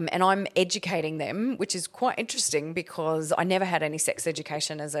 And I'm educating them, which is quite interesting because I never had any sex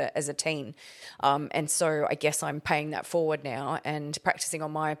education as a teen. And so I guess I'm paying that forward now and practicing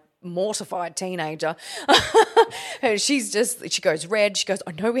on my mortified teenager. She goes red. She goes,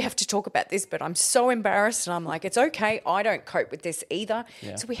 I know we have to talk about this, but I'm so embarrassed. And I'm like, it's okay. I don't cope with this either.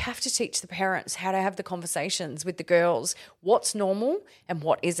 Yeah. So we have to teach the parents how to have the conversations with the girls, what's normal and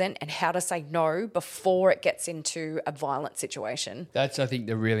what isn't, and how to say no before it gets into a violent situation. That's, I think,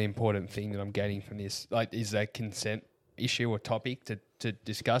 the really important thing that I'm getting from this, is that consent issue or topic to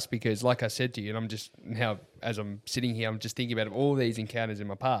discuss, because like I said to you, and I'm just now, as I'm sitting here, I'm just thinking about all these encounters in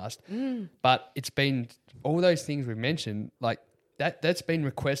my past, but it's been all those things we've mentioned, like that's been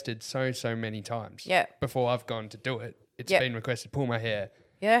requested so many times before I've gone to do it. It's been requested, pull my hair,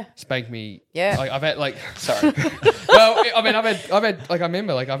 spank me, I've had sorry. Well, I mean, I've had I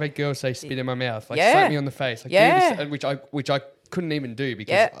remember I've had girls say spit in my mouth, slap me on the face, do this, which I couldn't even do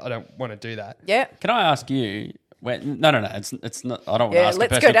because I don't want to do that. Can I ask you? No, it's not. I don't want to ask a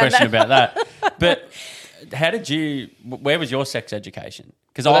personal question about that. But where was your sex education?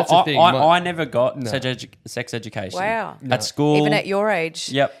 Because I never got sex education. Wow. At school. Even at your age.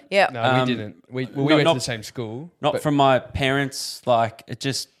 Yep. No, we didn't. We went to the same school. Not from my parents. I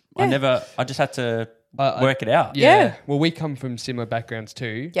just had to work it out. Yeah. Well, we come from similar backgrounds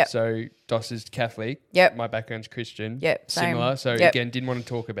too. Yep. So Dos is Catholic. Yep. My background's Christian. Yep. Same. Similar. So again, didn't want to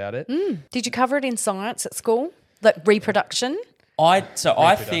talk about it. Did you cover it in science at school? Like reproduction? I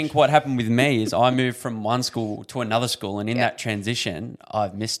think what happened with me is I moved from one school to another school, and in that transition,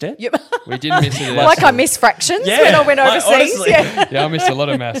 I've missed it. Yep. We did miss it. Like I missed fractions when I went overseas. Honestly. Yeah, I missed a lot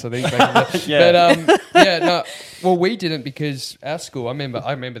of maths, I think. Back in the, but well, we didn't, because our school. I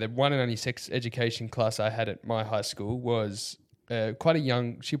remember the one and only sex education class I had at my high school was quite a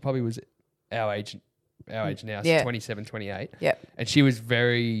young. She probably was our age now, so 27, 28. Yep. And she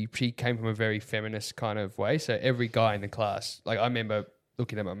came from a very feminist kind of way. So every guy in the class, I remember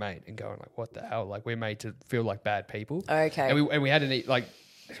looking at my mate and going what the hell? We're made to feel like bad people. Okay. And we had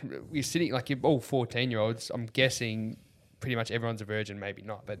we're sitting all 14-year-olds, I'm guessing pretty much everyone's a virgin, maybe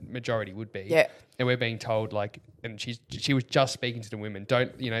not, but majority would be. Yeah. And we're being told and she was just speaking to the women,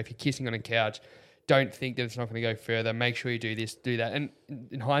 don't, if you're kissing on a couch, don't think that it's not going to go further. Make sure you do this, do that. And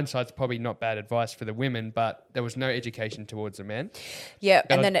in hindsight, it's probably not bad advice for the women, but there was no education towards the men. Yeah,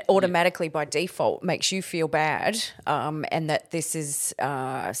 and then it automatically by default makes you feel bad, and that this is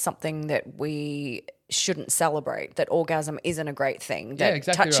something that we shouldn't celebrate, that orgasm isn't a great thing, that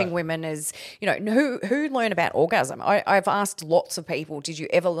exactly touching right. women is, who learn about orgasm? I've asked lots of people, did you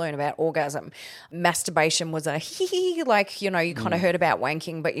ever learn about orgasm? Masturbation was a you kind of heard about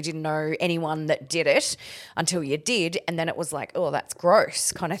wanking, but you didn't know anyone that did it until you did, and then it was like, oh, that's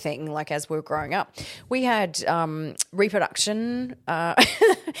gross kind of thing, as we were growing up. We had reproduction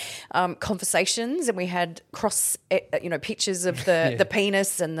conversations, and we had pictures of the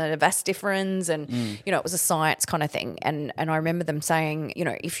penis and the vas deferens, and it was a science kind of thing. And I remember them saying,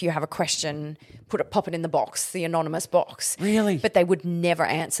 if you have a question, pop it in the box, the anonymous box. Really? But they would never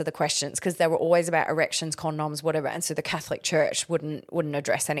answer the questions because they were always about erections, condoms, whatever. And so the Catholic Church wouldn't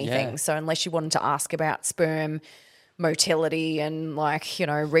address anything. Yeah. So unless you wanted to ask about sperm, motility and like,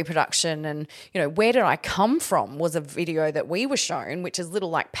 reproduction and, where did I come from was a video that we were shown, which is little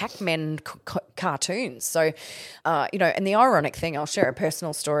like Pac-Man cartoons. So, and the ironic thing, I'll share a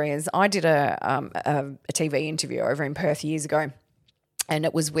personal story, is I did a TV interview over in Perth years ago. And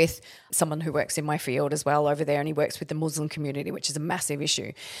it was with someone who works in my field as well over there, and he works with the Muslim community, which is a massive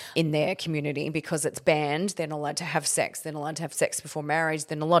issue in their community because it's banned. They're not allowed to have sex. They're not allowed to have sex before marriage.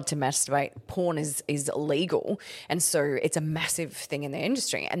 They're not allowed to masturbate. Porn is illegal. And so it's a massive thing in their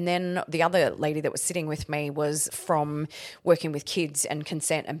industry. And then the other lady that was sitting with me was from working with kids and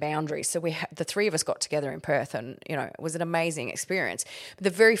consent and boundaries. So the three of us got together in Perth, and, it was an amazing experience. But the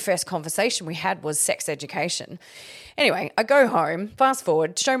very first conversation we had was sex education. Anyway, I go home, fast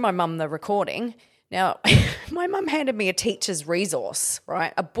forward, show my mum the recording. Now, my mum handed me a teacher's resource,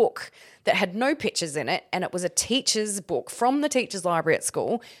 right? A book that had no pictures in it, and it was a teacher's book from the teacher's library at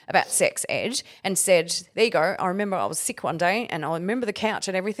school about sex ed, and said, there you go. I remember I was sick one day, and I remember the couch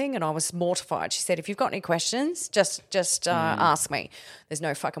and everything, and I was mortified. She said, if you've got any questions, just ask me. There's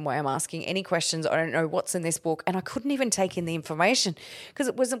no fucking way I'm asking any questions. I don't know what's in this book, and I couldn't even take in the information because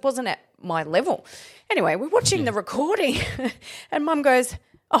it wasn't at my level. Anyway, we're watching the recording, and Mum goes,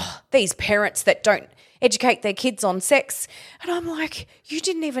 oh, these parents that don't educate their kids on sex. And I'm like, you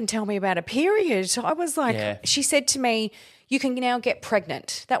didn't even tell me about a period. I was like, She said to me, you can now get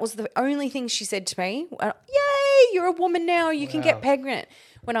pregnant. That was the only thing she said to me. Yay, you're a woman now. You can get pregnant.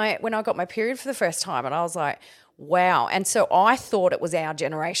 When I got my period for the first time, and I was like, wow. And so I thought it was our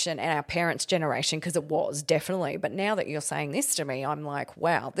generation and our parents' generation, because it was definitely. But now that you're saying this to me, I'm like,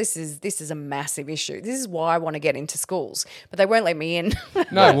 wow, this is a massive issue. This is why I want to get into schools, but they won't let me in.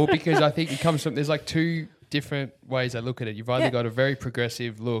 No, well, because I think it comes from, there's like two different ways I look at it. You've either got a very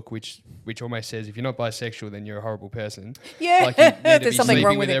progressive look, which almost says if you're not bisexual, then you're a horrible person. Yeah, like you need to there's be something sleeping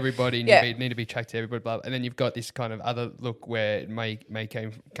wrong with with it. everybody, and you need to be attracted to everybody. Blah, blah. And then you've got this kind of other look where it may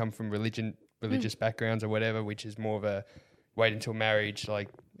come from religious backgrounds or whatever, which is more of a wait until marriage, like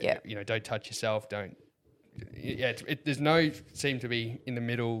don't touch yourself, there's no seem to be in the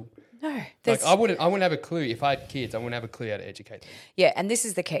middle. No, like I wouldn't have a clue if I had kids. I wouldn't have a clue how to educate them. Yeah, and this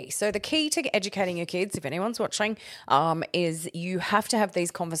is the key. So the key to educating your kids, if anyone's watching, is you have to have these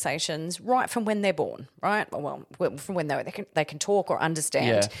conversations right from when they're born, right? Well, from when they can talk or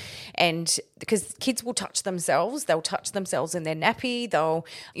understand, and because kids will touch themselves, they'll touch themselves in their nappy. They'll,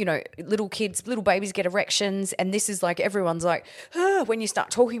 little babies get erections, and this is like everyone's like, when you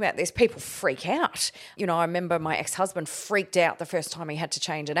start talking about this, people freak out. I remember my ex-husband freaked out the first time he had to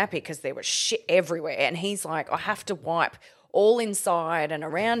change a nappy because there was shit everywhere, and he's like, I have to wipe all inside and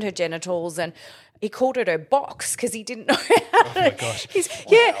around her genitals, and he called it her box because he didn't know how to. Oh my gosh.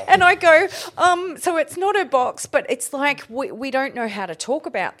 And I go, so it's not her box, but it's like we don't know how to talk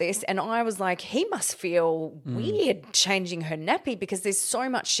about this. And I was like, he must feel weird changing her nappy because there's so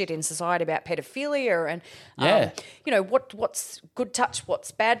much shit in society about pedophilia and, what's good touch,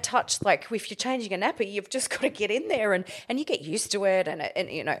 what's bad touch. Like if you're changing a nappy, you've just got to get in there and you get used to it and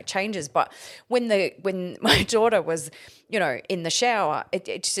it changes. But when my daughter was, in the shower,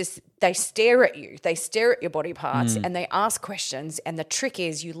 it's just, they stare at you. They stare at your body parts and they ask questions. And the trick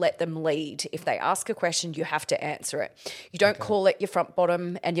is you let them lead. If they ask a question, you have to answer it. You don't call it your front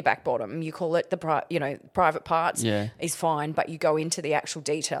bottom and your back bottom. You call it the private parts is fine, but you go into the actual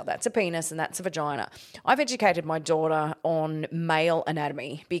detail. That's a penis and that's a vagina. I've educated my daughter on male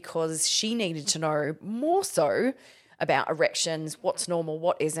anatomy because she needed to know more so about erections, what's normal,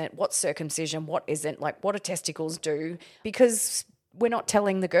 what isn't, what's circumcision, what isn't, like what do testicles do, because we're not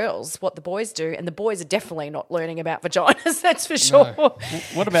telling the girls what the boys do, and the boys are definitely not learning about vaginas. That's for sure. No.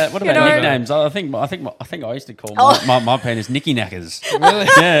 What about nicknames? I think I used to call my penis Nicky Knackers. Really?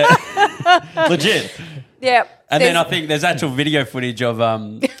 Yeah, legit. Yeah. And then I think there's actual video footage of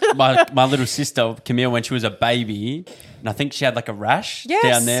my little sister Camille when she was a baby, and I think she had like a rash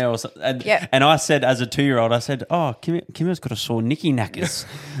down there or something. And I said, as a 2-year-old, I said, "Oh, Camille's got a sore Nicky Knackers,"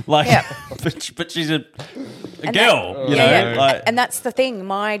 but she's a girl, you know. Like, and that's the thing.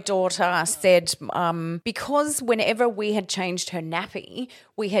 My daughter said because whenever we had changed her nappy,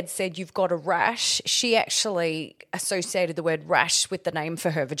 we had said you've got a rash. She actually associated the word rash with the name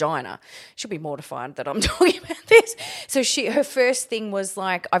for her vagina. She'll be mortified that I'm talking about this. So her first thing was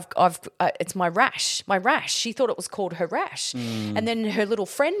like, it's my rash. She thought it was called her rash. And then her little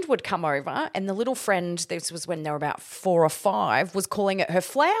friend would come over, and the little friend, this was when they were about 4 or 5, was calling it her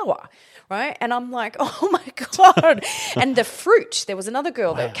flower. Right? And I'm like, oh my God. And the fruit, there was another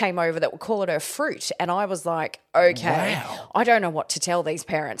girl that came over that would call it her fruit. And I was like, okay, I don't know what to tell these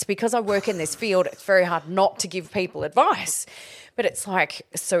parents because I work in this field. It's very hard not to give people advice. But it's like,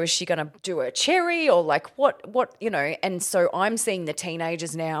 so is she going to do a cherry or like what, and so I'm seeing the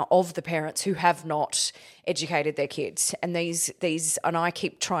teenagers now of the parents who have not educated their kids. And and I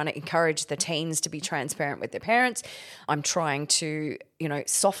keep trying to encourage the teens to be transparent with their parents. I'm trying to,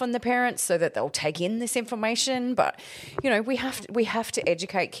 soften the parents so that they'll take in this information. But, we have to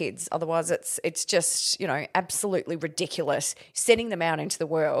educate kids. Otherwise it's just, absolutely ridiculous sending them out into the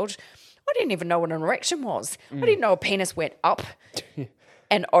world. I didn't even know what an erection was. I didn't know a penis went up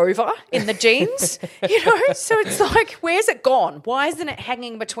and over in the jeans, So it's like, where's it gone? Why isn't it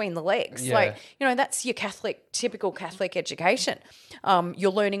hanging between the legs? Yeah. Like, that's your typical Catholic education.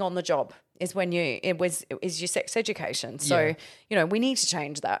 You're learning on the job is your sex education. So, we need to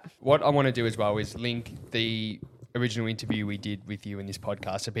change that. What I want to do as well is link the original interview we did with you in this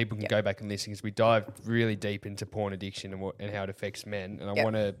podcast so people can go back and listen, because we dive really deep into porn addiction and how it affects men. And I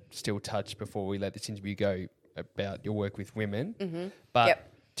want to still touch, before we let this interview go, about your work with women. Mm-hmm. But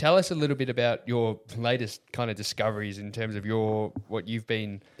tell us a little bit about your latest kind of discoveries in terms of what you've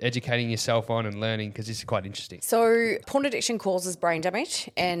been educating yourself on and learning, because this is quite interesting. So porn addiction causes brain damage,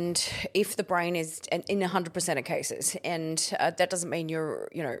 and if the brain is in 100% of cases, and that doesn't mean you're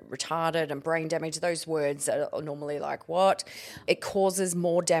retarded and brain damage. Those words are normally like what? It causes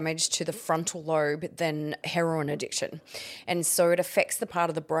more damage to the frontal lobe than heroin addiction, and so it affects the part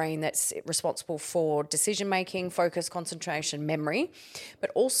of the brain that's responsible for decision making, focus, concentration, memory, but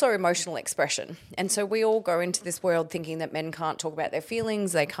also emotional expression. And so we all go into this world thinking that men can't talk about their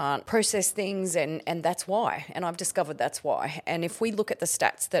feelings, they can't process things, and that's why. And I've discovered that's why. And if we look at the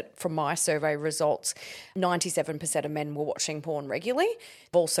stats that from my survey results, 97% of men were watching porn regularly.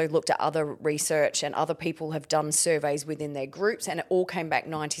 I've also looked at other research, and other people have done surveys within their groups, and it all came back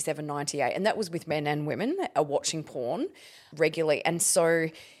 97, 98. And that was with men and women are watching porn regularly. And so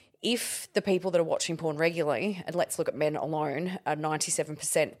if the people that are watching porn regularly, and let's look at men alone, are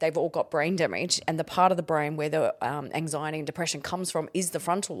 97%, they've all got brain damage, and the part of the brain where the anxiety and depression comes from is the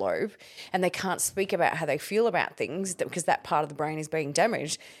frontal lobe, and they can't speak about how they feel about things because that part of the brain is being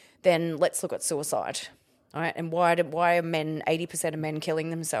damaged, then let's look at suicide. All right, and why are 80% of men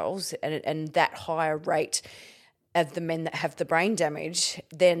killing themselves, and that higher rate of the men that have the brain damage,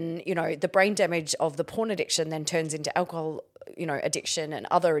 then, the brain damage of the porn addiction then turns into alcohol addiction and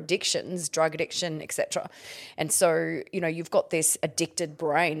other addictions, drug addiction, etc. And so, you've got this addicted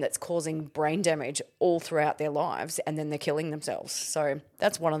brain that's causing brain damage all throughout their lives, and then they're killing themselves. So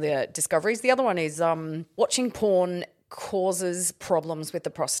that's one of the discoveries. The other one is watching porn causes problems with the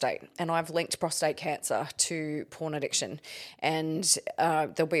prostate, and I've linked prostate cancer to porn addiction, and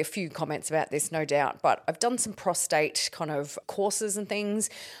there'll be a few comments about this, no doubt, but I've done some prostate kind of courses and things.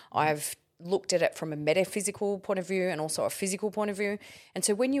 I've looked at it from a metaphysical point of view and also a physical point of view. And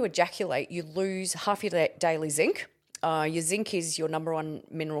so when you ejaculate, you lose half your daily zinc. Your zinc is your number one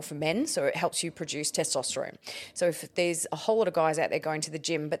mineral for men, so it helps you produce testosterone. So if there's a whole lot of guys out there going to the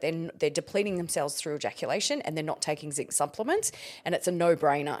gym, but then they're depleting themselves through ejaculation and they're not taking zinc supplements, and it's a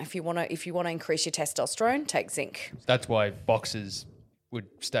no-brainer. If you want to increase your testosterone, take zinc. That's why boxers would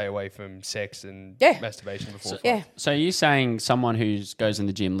stay away from sex and masturbation before fight. Yeah. So you're saying someone who goes in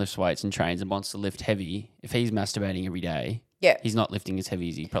the gym, lifts weights and trains and wants to lift heavy, if he's masturbating every day, he's not lifting as heavy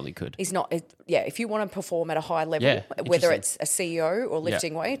as he probably could. He's not. If you want to perform at a high level, whether it's a CEO or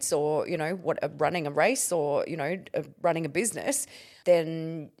lifting weights or, running a race or, running a business,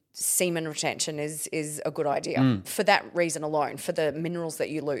 then semen retention is a good idea for that reason alone, for the minerals that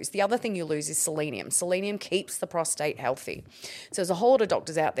you lose. The other thing you lose is selenium. Selenium keeps the prostate healthy. So there's a whole lot of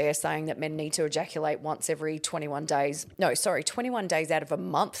doctors out there saying that men need to ejaculate once every 21 days. 21 days out of a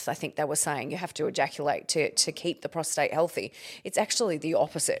month, I think they were saying you have to ejaculate to keep the prostate healthy. It's actually the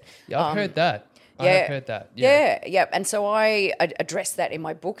opposite. Yeah, I've heard that. I have heard that. Yeah. And so I address that in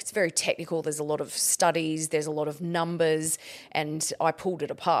my book. It's very technical. There's a lot of studies. There's a lot of numbers. And I pulled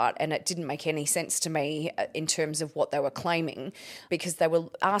it apart, and it didn't make any sense to me in terms of what they were claiming, because they were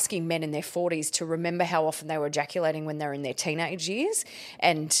asking men in their 40s to remember how often they were ejaculating when they were in their teenage years.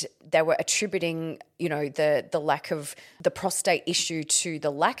 And they were attributing, the lack of the prostate issue to the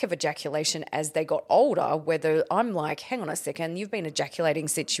lack of ejaculation as they got older, whether I'm like, hang on a second, you've been ejaculating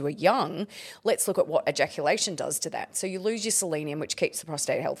since you were young. Let's look at what ejaculation does to that. So you lose your selenium, which keeps the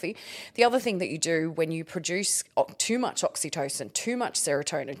prostate healthy. The other thing that you do when you produce too much oxytocin, too much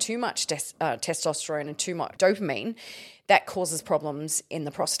serotonin, too much testosterone and too much dopamine, that causes problems in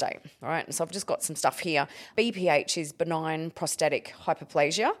the prostate, all right? And so I've just got some stuff here. BPH is benign prostatic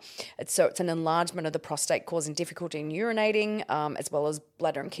hyperplasia. So it's an enlargement of the prostate causing difficulty in urinating, as well as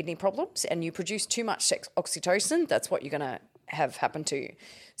bladder and kidney problems. And you produce too much oxytocin, that's what you're going to have happened to you.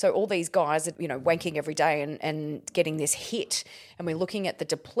 So all these guys are, wanking every day and getting this hit, and we're looking at the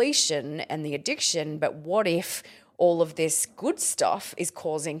depletion and the addiction, but what if all of this good stuff is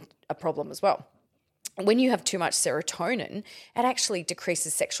causing a problem as well? When you have too much serotonin, it actually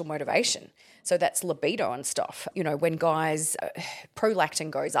decreases sexual motivation. So that's libido and stuff. When guys,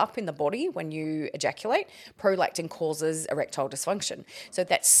 prolactin goes up in the body when you ejaculate. Prolactin causes erectile dysfunction. So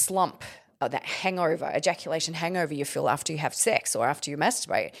that slump, that hangover, ejaculation hangover you feel after you have sex or after you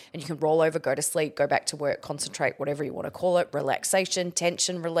masturbate, and you can roll over, go to sleep, go back to work, concentrate, whatever you want to call it, relaxation,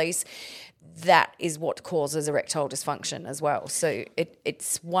 tension release, that is what causes erectile dysfunction as well. So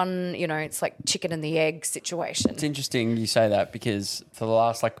it's one, it's like chicken and the egg situation. It's interesting you say that, because for the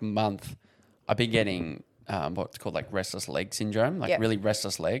last month, I've been getting what's called restless leg syndrome, really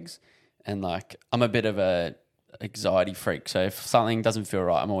restless legs. And I'm a bit of a anxiety freak. So if something doesn't feel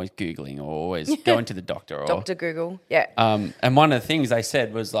right, I'm always Googling or always going to the doctor. Or Dr. Google, yeah. And one of the things they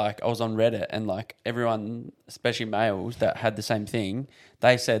said was I was on Reddit, and everyone, especially males that had the same thing,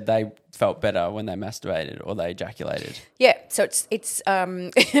 they said they felt better when they masturbated or they ejaculated. Yeah, so it's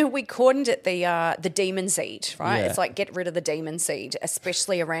we coined it the demon seed, right? Yeah. It's like get rid of the demon seed,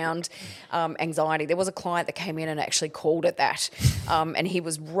 especially around anxiety. There was a client that came in and actually called it that, and he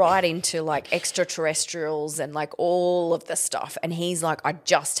was right into extraterrestrials and all of the stuff, and he's like, I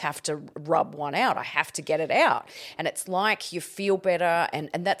just have to rub one out. I have to get it out, and it's like you feel better, and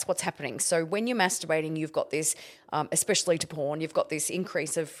that's what's happening. So when you're masturbating, you've got this, especially to porn, you've got this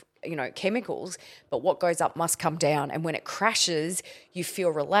increase of chemicals, but what goes up must come down. And when it crashes, you feel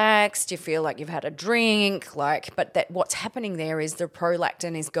relaxed, you feel like you've had a drink, but that what's happening there is the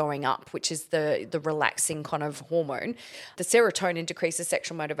prolactin is going up, which is the relaxing kind of hormone. The serotonin decreases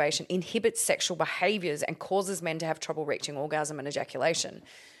sexual motivation, inhibits sexual behaviors, and causes men to have trouble reaching orgasm and ejaculation.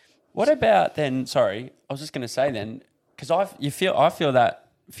 What about then, sorry, I was just going to say then, because I feel that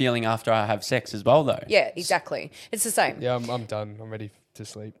feeling after I have sex as well, though. Yeah, exactly. It's the same. Yeah, I'm done. I'm ready to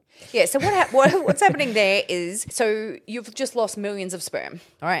sleep. Yeah, so what's happening there is, so you've just lost millions of sperm,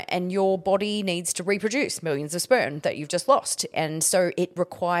 all right, and your body needs to reproduce millions of sperm that you've just lost, and so it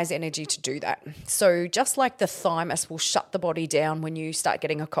requires energy to do that. So just like the thymus will shut the body down when you start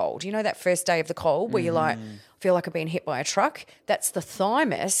getting a cold, that first day of the cold where you're like, I feel like I've been hit by a truck, that's the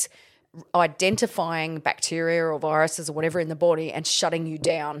thymus identifying bacteria or viruses or whatever in the body and shutting you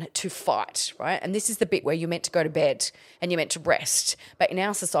down to fight, right? And this is the bit where you're meant to go to bed and you're meant to rest. But in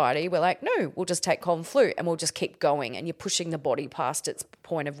our society, we're like, no, we'll just take cold and flu and we'll just keep going, and you're pushing the body past its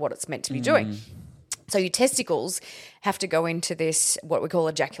point of what it's meant to be doing. So your testicles have to go into this, what we call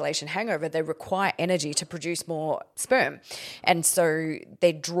ejaculation hangover. They require energy to produce more sperm. And so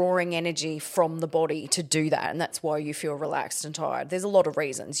they're drawing energy from the body to do that. And that's why you feel relaxed and tired. There's a lot of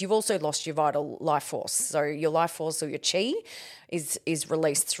reasons. You've also lost your vital life force. So your life force, or your chi, is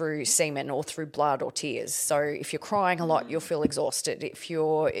released through semen or through blood or tears. So if you're crying a lot, you'll feel exhausted. If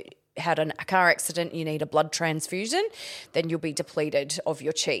you're had a car accident, you need a blood transfusion, then you'll be depleted of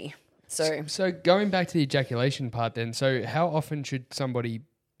your chi. So going back to the ejaculation part then, so how often should somebody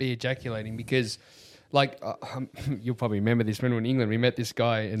be ejaculating? Because you'll probably remember this, when we were in England, we met this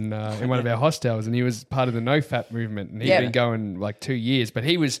guy in one of our hostels, and he was part of the no-fap movement, and he'd been going 2 years, but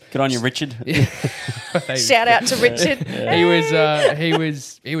he was... Good on you, Richard. Shout out to Richard.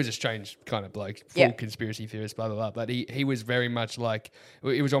 He was a strange kind of bloke, full conspiracy theorist, blah, blah, blah, but he was very much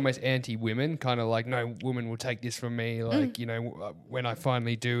it was almost anti-women, kind of no woman will take this from me, when I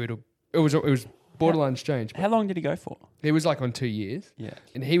finally do, it was borderline strange. How long did he go for? He was on 2 years. Yeah.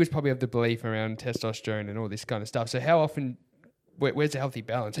 And he was probably of the belief around testosterone and all this kind of stuff. So how often, where's the healthy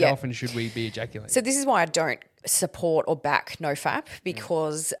balance? How often should we be ejaculating? So this is why I don't support or back NoFap,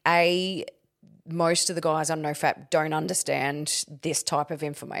 because most of the guys on NoFap don't understand this type of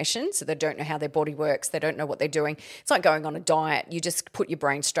information. So they don't know how their body works. They don't know what they're doing. It's like going on a diet. You just put your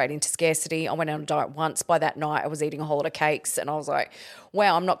brain straight into scarcity. I went on a diet once. By that night, I was eating a whole lot of cakes, and I was like,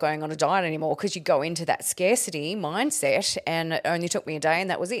 wow, I'm not going on a diet anymore, because you go into that scarcity mindset, and it only took me a day and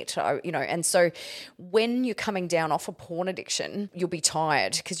that was it. And so when you're coming down off a porn addiction, you'll be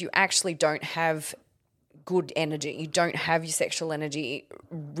tired because you actually don't have good energy. You don't have your sexual energy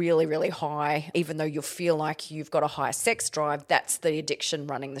really, really high, even though you feel like you've got a high sex drive. That's the addiction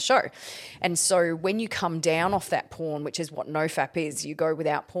running the show. And so when you come down off that porn, which is what NoFap is, you go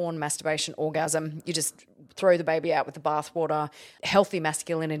without porn, masturbation, orgasm, you just throw the baby out with the bathwater. Healthy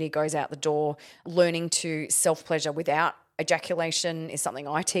masculinity goes out the door. Learning to self-pleasure without ejaculation is something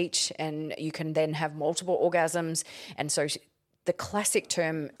I teach, and you can then have multiple orgasms. And so the classic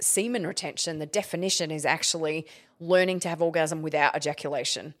term semen retention, the definition is actually learning to have orgasm without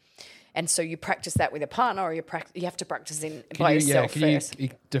ejaculation. And so you practice that with a partner, or you have to practice by yourself first. Can you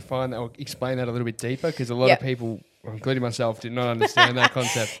define that or explain that a little bit deeper? Because a lot of people, including myself, did not understand that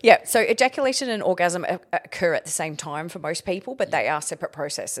concept. Yeah, so ejaculation and orgasm occur at the same time for most people, but they are separate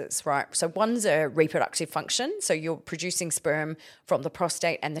processes, right? So one's a reproductive function, so you're producing sperm from the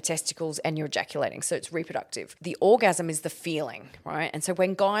prostate and the testicles and you're ejaculating, so it's reproductive. The orgasm is the feeling, right? And so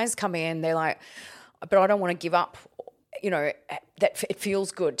when guys come in, they're like, but I don't want to give up, that it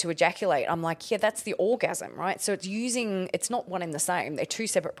feels good to ejaculate. I'm like, yeah, that's the orgasm, right? So it's not one and the same. They're two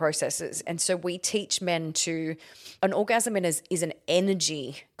separate processes. And so we teach men an orgasm is an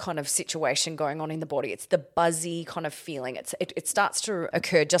energy kind of situation going on in the body. It's the buzzy kind of feeling. It starts to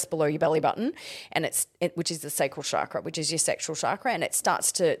occur just below your belly button, and which is the sacral chakra, which is your sexual chakra, and it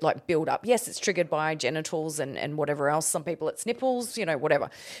starts to like build up. Yes, it's triggered by genitals and whatever else. Some people it's nipples, whatever.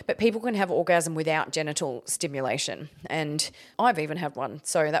 But people can have orgasm without genital stimulation. And I've even had one.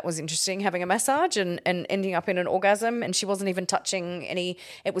 So that was interesting, having a massage and ending up in an orgasm, and she wasn't even touching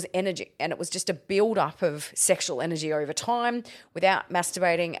it was energy, and it was just a build up of sexual energy over time without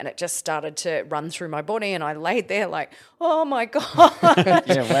masturbating, and it just started to run through my body, and I laid there like, oh my God.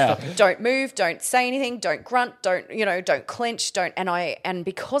 Yeah, wow. Don't move, don't say anything, don't grunt, don't clench, and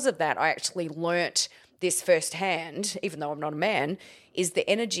because of that, I actually learnt this firsthand, even though I'm not a man, is the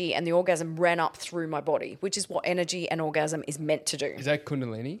energy and the orgasm ran up through my body, which is what energy and orgasm is meant to do. Is that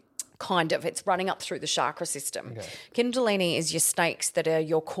Kundalini? Kind of. It's running up through the chakra system. Okay. Kundalini is your snakes that are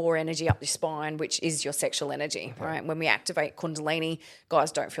your core energy up your spine, which is your sexual energy, right? When we activate Kundalini,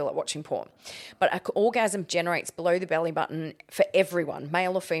 guys don't feel like watching porn. But an orgasm generates below the belly button for everyone,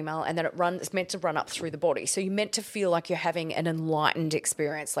 male or female, and then it's meant to run up through the body. So you're meant to feel like you're having an enlightened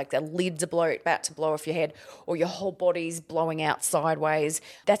experience, like the lids are about to blow off your head, or your whole body's blowing out sideways.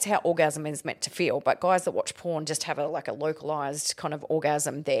 That's how orgasm is meant to feel. But guys that watch porn just have a localized kind of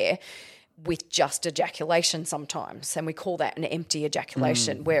orgasm there, with just ejaculation sometimes, and we call that an empty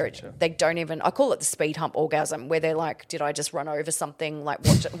ejaculation, where they don't even, I call it the speed hump orgasm, where they're like, did I just run over something, like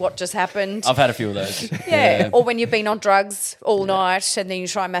what just happened? I've had a few of those. Yeah. Or when you've been on drugs all night and then you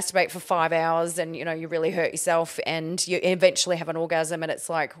try and masturbate for 5 hours and you really hurt yourself and you eventually have an orgasm, and it's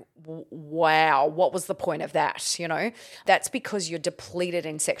like, wow, what was the point of that? That's because you're depleted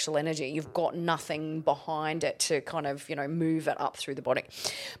in sexual energy. You've got nothing behind it to kind of move it up through the body.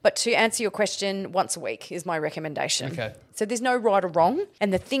 But to answer your question, once a week is my recommendation. Okay. So there's no right or wrong.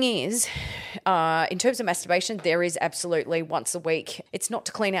 And the thing is, in terms of masturbation, there is absolutely once a week. It's not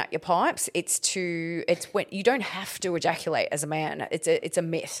to clean out your pipes. It's when you don't have to ejaculate as a man. It's a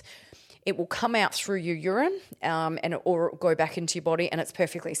myth. It will come out through your urine, or go back into your body, and it's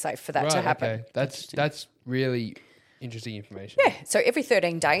perfectly safe for that to happen. Okay. That's really interesting information. Yeah. So every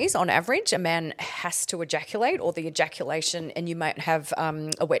 13 days on average, a man has to ejaculate, or the ejaculation, and you might have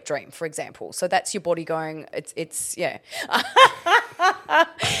a wet dream, for example. So that's your body going, it's yeah.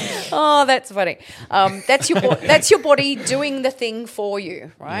 Oh, that's funny. That's your body doing the thing for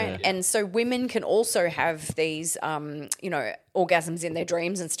you, right? Yeah. And so women can also have these, orgasms in their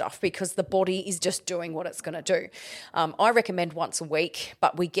dreams and stuff, because the body is just doing what it's going to do. I recommend once a week,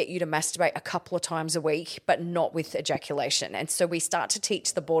 but we get you to masturbate a couple of times a week, but not with ejaculation. And so we start to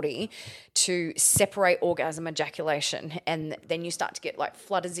teach the body to separate orgasm and ejaculation, and then you start to get like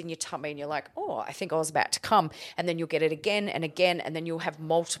flutters in your tummy, and you're like, oh, I think I was about to come, and then you'll get it again and again, and then you'll have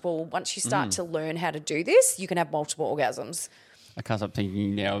multiple. Once you start to learn how to do this, you can have multiple orgasms. I can't stop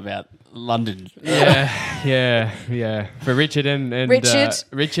thinking now about London. Yeah. For Richard and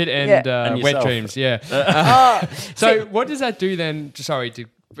Richard and Wet Dreams. Yeah. So what does that do then?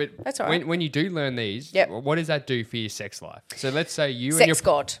 But that's all right. When you do learn these, what does that do for your sex life? So let's say you sex and your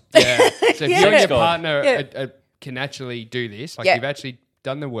god. Yeah. So if you and your partner can actually do this, like you've actually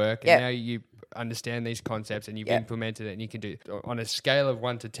done the work, and now you understand these concepts and you've implemented it, and you can do it on a scale of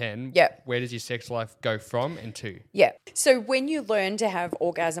 1 to 10. Where does your sex life go from and to? Yeah. So when you learn to have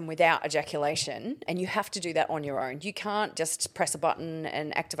orgasm without ejaculation, and you have to do that on your own, you can't just press a button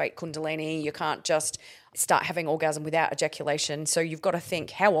and activate Kundalini. You can't just start having orgasm without ejaculation. So you've got to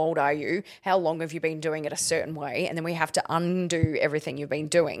think, how old are you? How long have you been doing it a certain way? And then we have to undo everything you've been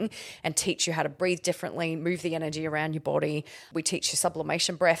doing and teach you how to breathe differently, move the energy around your body. We teach you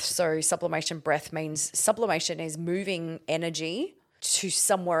sublimation breath. So sublimation breath means sublimation is moving energy to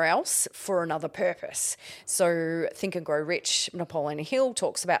somewhere else for another purpose. So Think and Grow Rich, Napoleon Hill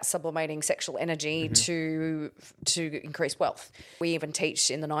talks about sublimating sexual energy to increase wealth. We even teach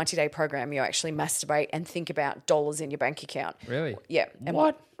in the 90-day program, you actually masturbate and think about dollars in your bank account. Really? Yeah. And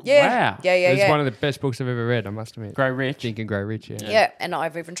what? Yeah. Wow. It's one of the best books I've ever read, I must admit. Grow Rich. Think and Grow Rich, Yeah, and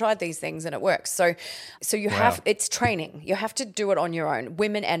I've even tried these things and it works. So you have, it's training. You have to do it on your own,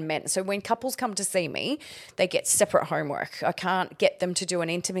 women and men. So when couples come to see me, they get separate homework. I can't get them to do an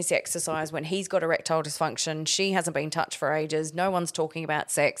intimacy exercise when he's got erectile dysfunction. She hasn't been touched for ages. No one's talking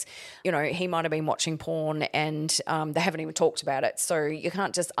about sex. You know, he might have been watching porn and they haven't even talked about it. So you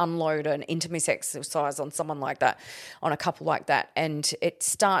can't just unload an intimacy exercise on someone like that, on a couple like that. And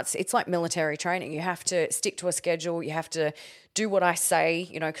it's like military training. You have to stick to a schedule. You have to do what I say,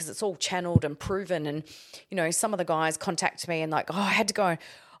 you know, because it's all channeled and proven. And, you know, some of the guys contact me and like, oh, I had to go.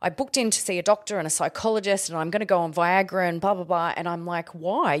 I booked in to see a doctor and a psychologist and I'm going to go on Viagra and blah, blah, blah. And I'm like,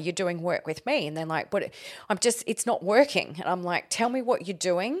 why? You're doing work with me. And they're like, but it's not working. And I'm like, tell me what you're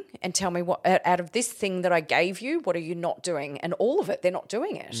doing and tell me what, out of this thing that I gave you, what are you not doing? And all of it, they're not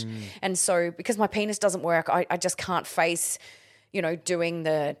doing it. And so because my penis doesn't work, I just can't face, you know, doing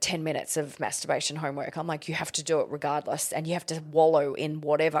the 10 minutes of masturbation homework. I'm like, you have to do it regardless and you have to wallow in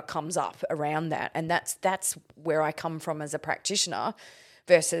whatever comes up around that. And that's where I come from as a practitioner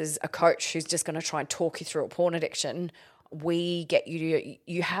versus a coach who's just going to try and talk you through a porn addiction. We get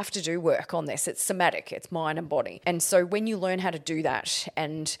you have to do work on this. It's somatic, it's mind and body. And so when you learn how to do that,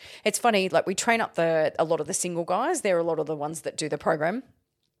 and it's funny, like we train up a lot of the single guys, they're a lot of the ones that do the program.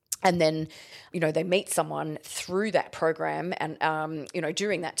 And then, you know, they meet someone through that program and, you know,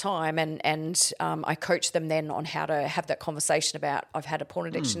 during that time and I coach them then on how to have that conversation about I've had a porn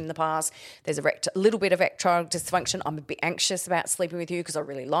addiction in the past. There's a little bit of erectile dysfunction. I'm a bit anxious about sleeping with you because I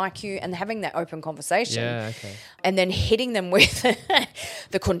really like you, and having that open conversation. Yeah, okay. And then hitting them with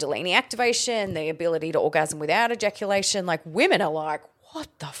the Kundalini activation, the ability to orgasm without ejaculation. Like women are like, what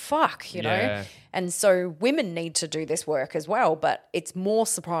the fuck, you know? Yeah. And so women need to do this work as well, but it's more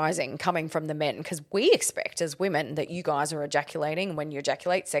surprising coming from the men because we expect as women that you guys are ejaculating, and when you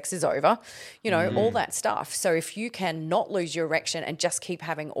ejaculate, sex is over, you know, all that stuff. So if you can not lose your erection and just keep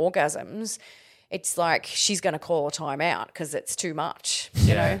having orgasms, it's like she's going to call a time out because it's too much,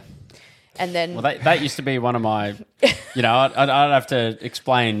 you know? And then, well, that used to be one of my, you know, I'd have to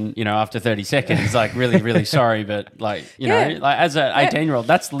explain, you know, after 30 seconds, like really, really sorry, but like, you know, like as an 18-year-old,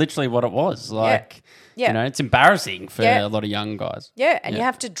 that's literally what it was. Like, you know, it's embarrassing for a lot of young guys. Yeah, and you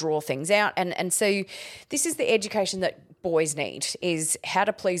have to draw things out. And so this is the education that boys need, is how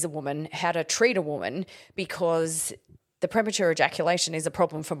to please a woman, how to treat a woman, because the premature ejaculation is a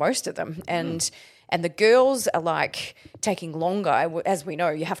problem for most of them. And the girls are like taking longer. As we know,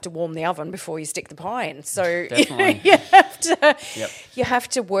 you have to warm the oven before you stick the pie in. So you have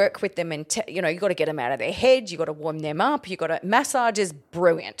to work with them, and you know, you got to get them out of their head. You got to warm them up. You got to massage is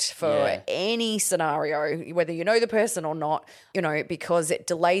brilliant for any scenario, whether you know the person or not. You know, because it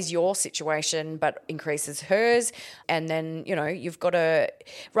delays your situation but increases hers. And then, you know, you've got to,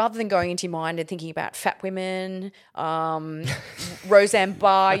 rather than going into your mind and thinking about fat women, Roseanne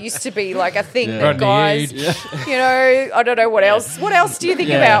Barr used to be like a thing that guys, you know, I don't know what else. What else do you think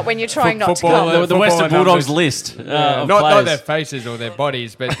about when you're trying not to come? The Western Bulldogs list. Not their faces or their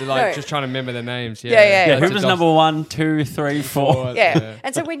bodies, but like just trying to remember their names. Yeah. Who was number 1, 2, 3, 4? Yeah.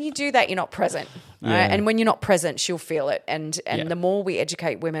 And so when you do that, you're not present. Right? And when you're not present, she'll feel it. And the more we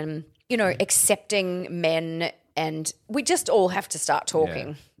educate women, you know, accepting men, and we just all have to start talking.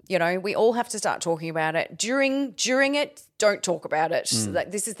 Yeah. You know, we all have to start talking about it. During it, don't talk about it. Like,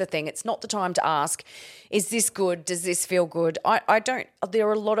 this is the thing. It's not the time to ask, is this good? Does this feel good? I don't. There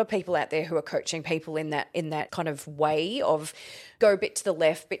are a lot of people out there who are coaching people in that kind of way of go a bit to the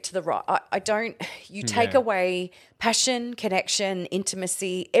left, bit to the right. I don't. You take away passion, connection,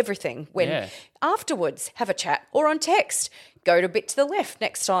 intimacy, everything. When afterwards, have a chat or on text. Go to a bit to the left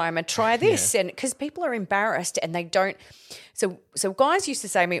next time and try this. And because people are embarrassed and they don't. So guys used to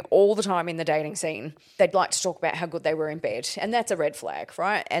say to me all the time in the dating scene, they'd like to talk about how good they were in bed. And that's a red flag,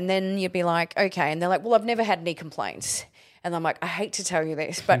 right? And then you'd be like, okay. And they're like, well, I've never had any complaints. And I'm like, I hate to tell you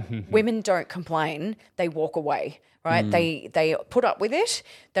this, but women don't complain. They walk away, right? They put up with it.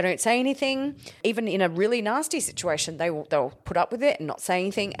 They don't say anything. Even in a really nasty situation, they'll put up with it and not say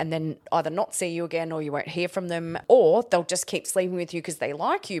anything, and then either not see you again or you won't hear from them, or they'll just keep sleeping with you because they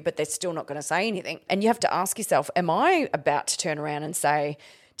like you, but they're still not going to say anything. And you have to ask yourself, am I about to turn around and say,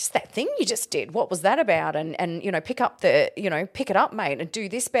 just that thing you just did, what was that about? And you know, pick it up, mate, and do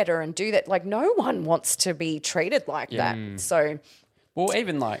this better and do that. Like, no one wants to be treated like that. So, well,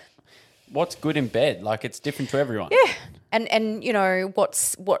 even like, what's good in bed? Like, it's different to everyone. Yeah. And you know,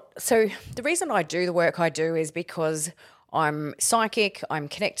 so the reason I do the work I do is because I'm psychic, I'm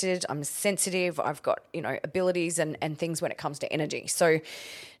connected, I'm sensitive, I've got, you know, abilities and things when it comes to energy. So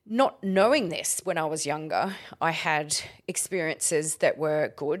not knowing this when I was younger, I had experiences that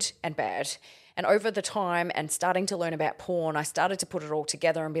were good and bad. And over the time and starting to learn about porn, I started to put it all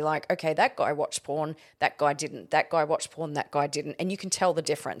together and be like, okay, that guy watched porn, that guy didn't. That guy watched porn, that guy didn't. And you can tell the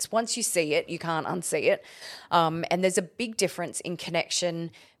difference. Once you see it, you can't unsee it. And there's a big difference in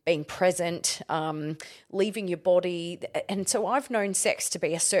connection, being present, leaving your body. And so I've known sex to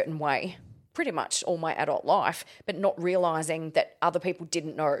be a certain way pretty much all my adult life, but not realizing that other people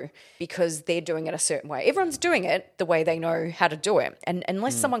didn't know because they're doing it a certain way. Everyone's doing it the way they know how to do it. And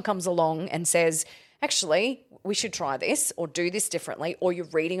unless someone comes along and says, actually, we should try this or do this differently, or you're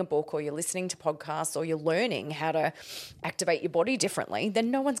reading a book or you're listening to podcasts or you're learning how to activate your body differently, then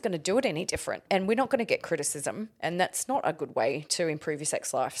no one's going to do it any different. And we're not going to get criticism. And that's not a good way to improve your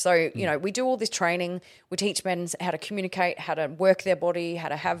sex life. So, you know, we do all this training. We teach men how to communicate, how to work their body, how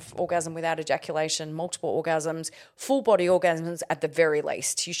to have orgasm without ejaculation, multiple orgasms, full body orgasms at the very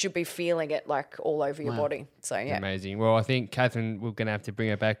least. You should be feeling it like all over your body. So, yeah. Amazing. Well, I think, Catherine, we're going to have to bring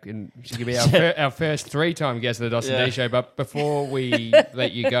her back and she could be our first 3-time guest of the Dawson D Show. But before we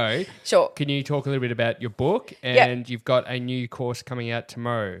let you go, sure. Can you talk a little bit about your book? And you've got a new course coming out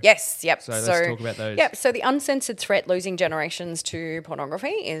tomorrow. Yes, yep. So let's talk about those. Yep, so The Uncensored Threat, Losing Generations to Pornography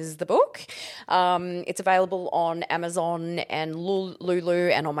is the book. It's available on Amazon and Lulu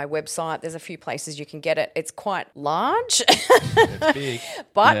and on my website. There's a few places you can get it. It's quite large. It's big.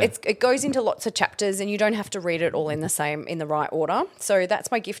 But it goes into lots of chapters and you don't have to read it all in the right order. So that's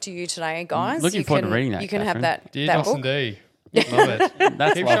my gift to you today, guys. Looking forward to reading that, You can Catherine. have that Dear that Dawson book. D. Love it.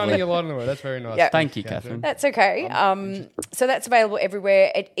 That's Keep lovely. shining a light on the world. That's very nice. Yeah. Thank you, Catherine. That's okay. So that's available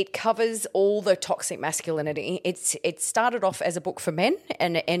everywhere. It covers all the toxic masculinity. It started off as a book for men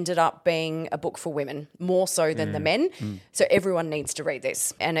and it ended up being a book for women, more so than the men. So everyone needs to read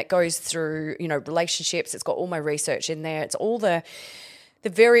this. And it goes through, relationships. It's got all my research in there. It's all the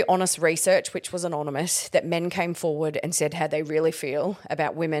very honest research, which was anonymous, that men came forward and said how they really feel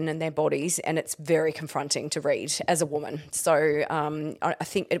about women and their bodies, and it's very confronting to read as a woman. So I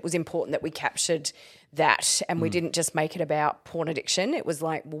think it was important that we captured that and we didn't just make it about porn addiction. It was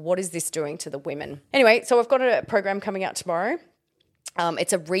like, well, what is this doing to the women? Anyway, so I've got a program coming out tomorrow.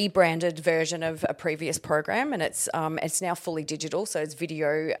 It's a rebranded version of a previous program, and it's now fully digital. So it's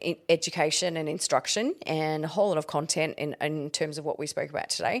video education and instruction, and a whole lot of content in terms of what we spoke about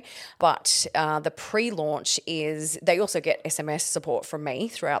today. But the pre-launch is they also get SMS support from me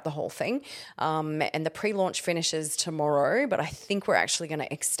throughout the whole thing, and the pre-launch finishes tomorrow. But I think we're actually going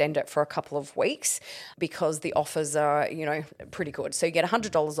to extend it for a couple of weeks because the offers are pretty good. So you get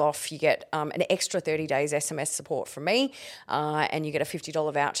 $100 off, you get an extra 30 days SMS support from me, and you get a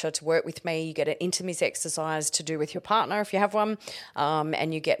 $50 voucher to work with me. You get an intimacy exercise to do with your partner if you have one,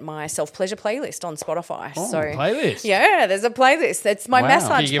 and you get my self-pleasure playlist on Spotify. Oh, playlist? Yeah, there's a playlist. It's my massage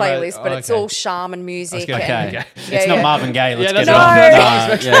Can you give playlist, but it's okay. all charm music. Okay. Yeah, It's not Marvin Gaye. Let's that's get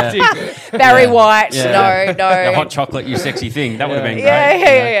right. it on. No. Barry White. Yeah. No. The hot chocolate, you sexy thing. That would have been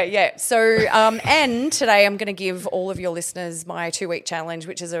great. Yeah. So, and today I'm going to give all of your listeners my 2-week challenge,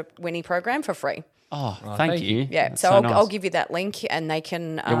 which is a Winnie program for free. Oh, thank you. Yeah, That's so nice. I'll give you that link and they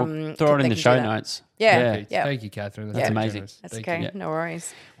can we'll throw it in the show notes. Yeah. Thank you, Catherine. That's amazing. That's Thank okay. you. No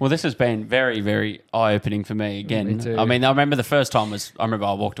worries. Well, this has been very, very eye-opening for me again. Me too. I mean, I remember the first time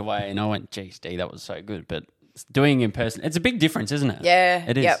I walked away and I went, geez, D, that was so good. But doing in person, it's a big difference, isn't it? Yeah.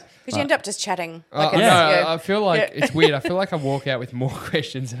 It is. Yep. Because you end up just chatting. I feel like it's weird. I feel like I walk out with more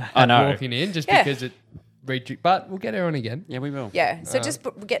questions than I had walking in just because it but we'll get her on again. Yeah, we will. Yeah, so just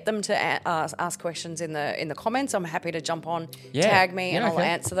get them to ask questions in the comments. I'm happy to jump on, tag me, and I'll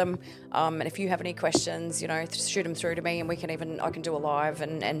answer them. And if you have any questions, shoot them through to me, and I can do a live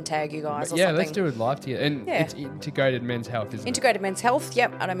and tag you guys or something. Let's do it live together. And it's Integrated Men's Health, isn't it? Integrated Men's Health,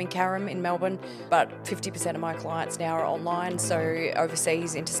 yep. And I'm in Carrum in Melbourne, but 50% of my clients now are online, so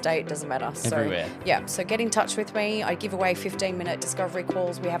overseas, interstate, doesn't matter. Everywhere. So, yeah, so get in touch with me. I give away 15-minute discovery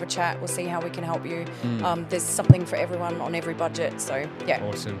calls. We have a chat. We'll see how we can help you. There's something for everyone on every budget. So, yeah.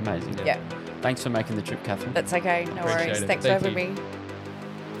 Awesome. Amazing. Yeah. Thanks for making the trip, Catherine. That's okay. No Appreciate worries. it. Thanks Thank for having you. me.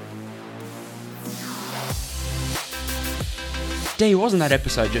 D, wasn't that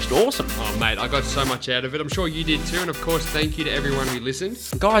episode just awesome? Oh, mate, I got so much out of it. I'm sure you did too. And of course, thank you to everyone who listened.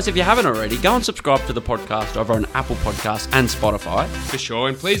 Guys, if you haven't already, go and subscribe to the podcast over on Apple Podcasts and Spotify. For sure.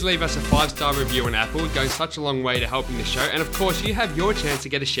 And please leave us a 5-star review on Apple. It goes such a long way to helping the show. And of course, you have your chance to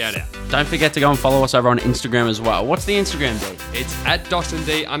get a shout out. Don't forget to go and follow us over on Instagram as well. What's the Instagram, D? It's at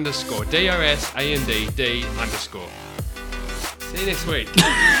DosandD_. DOSANDD_. See you next week.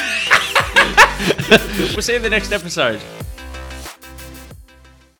 We'll see you in the next episode.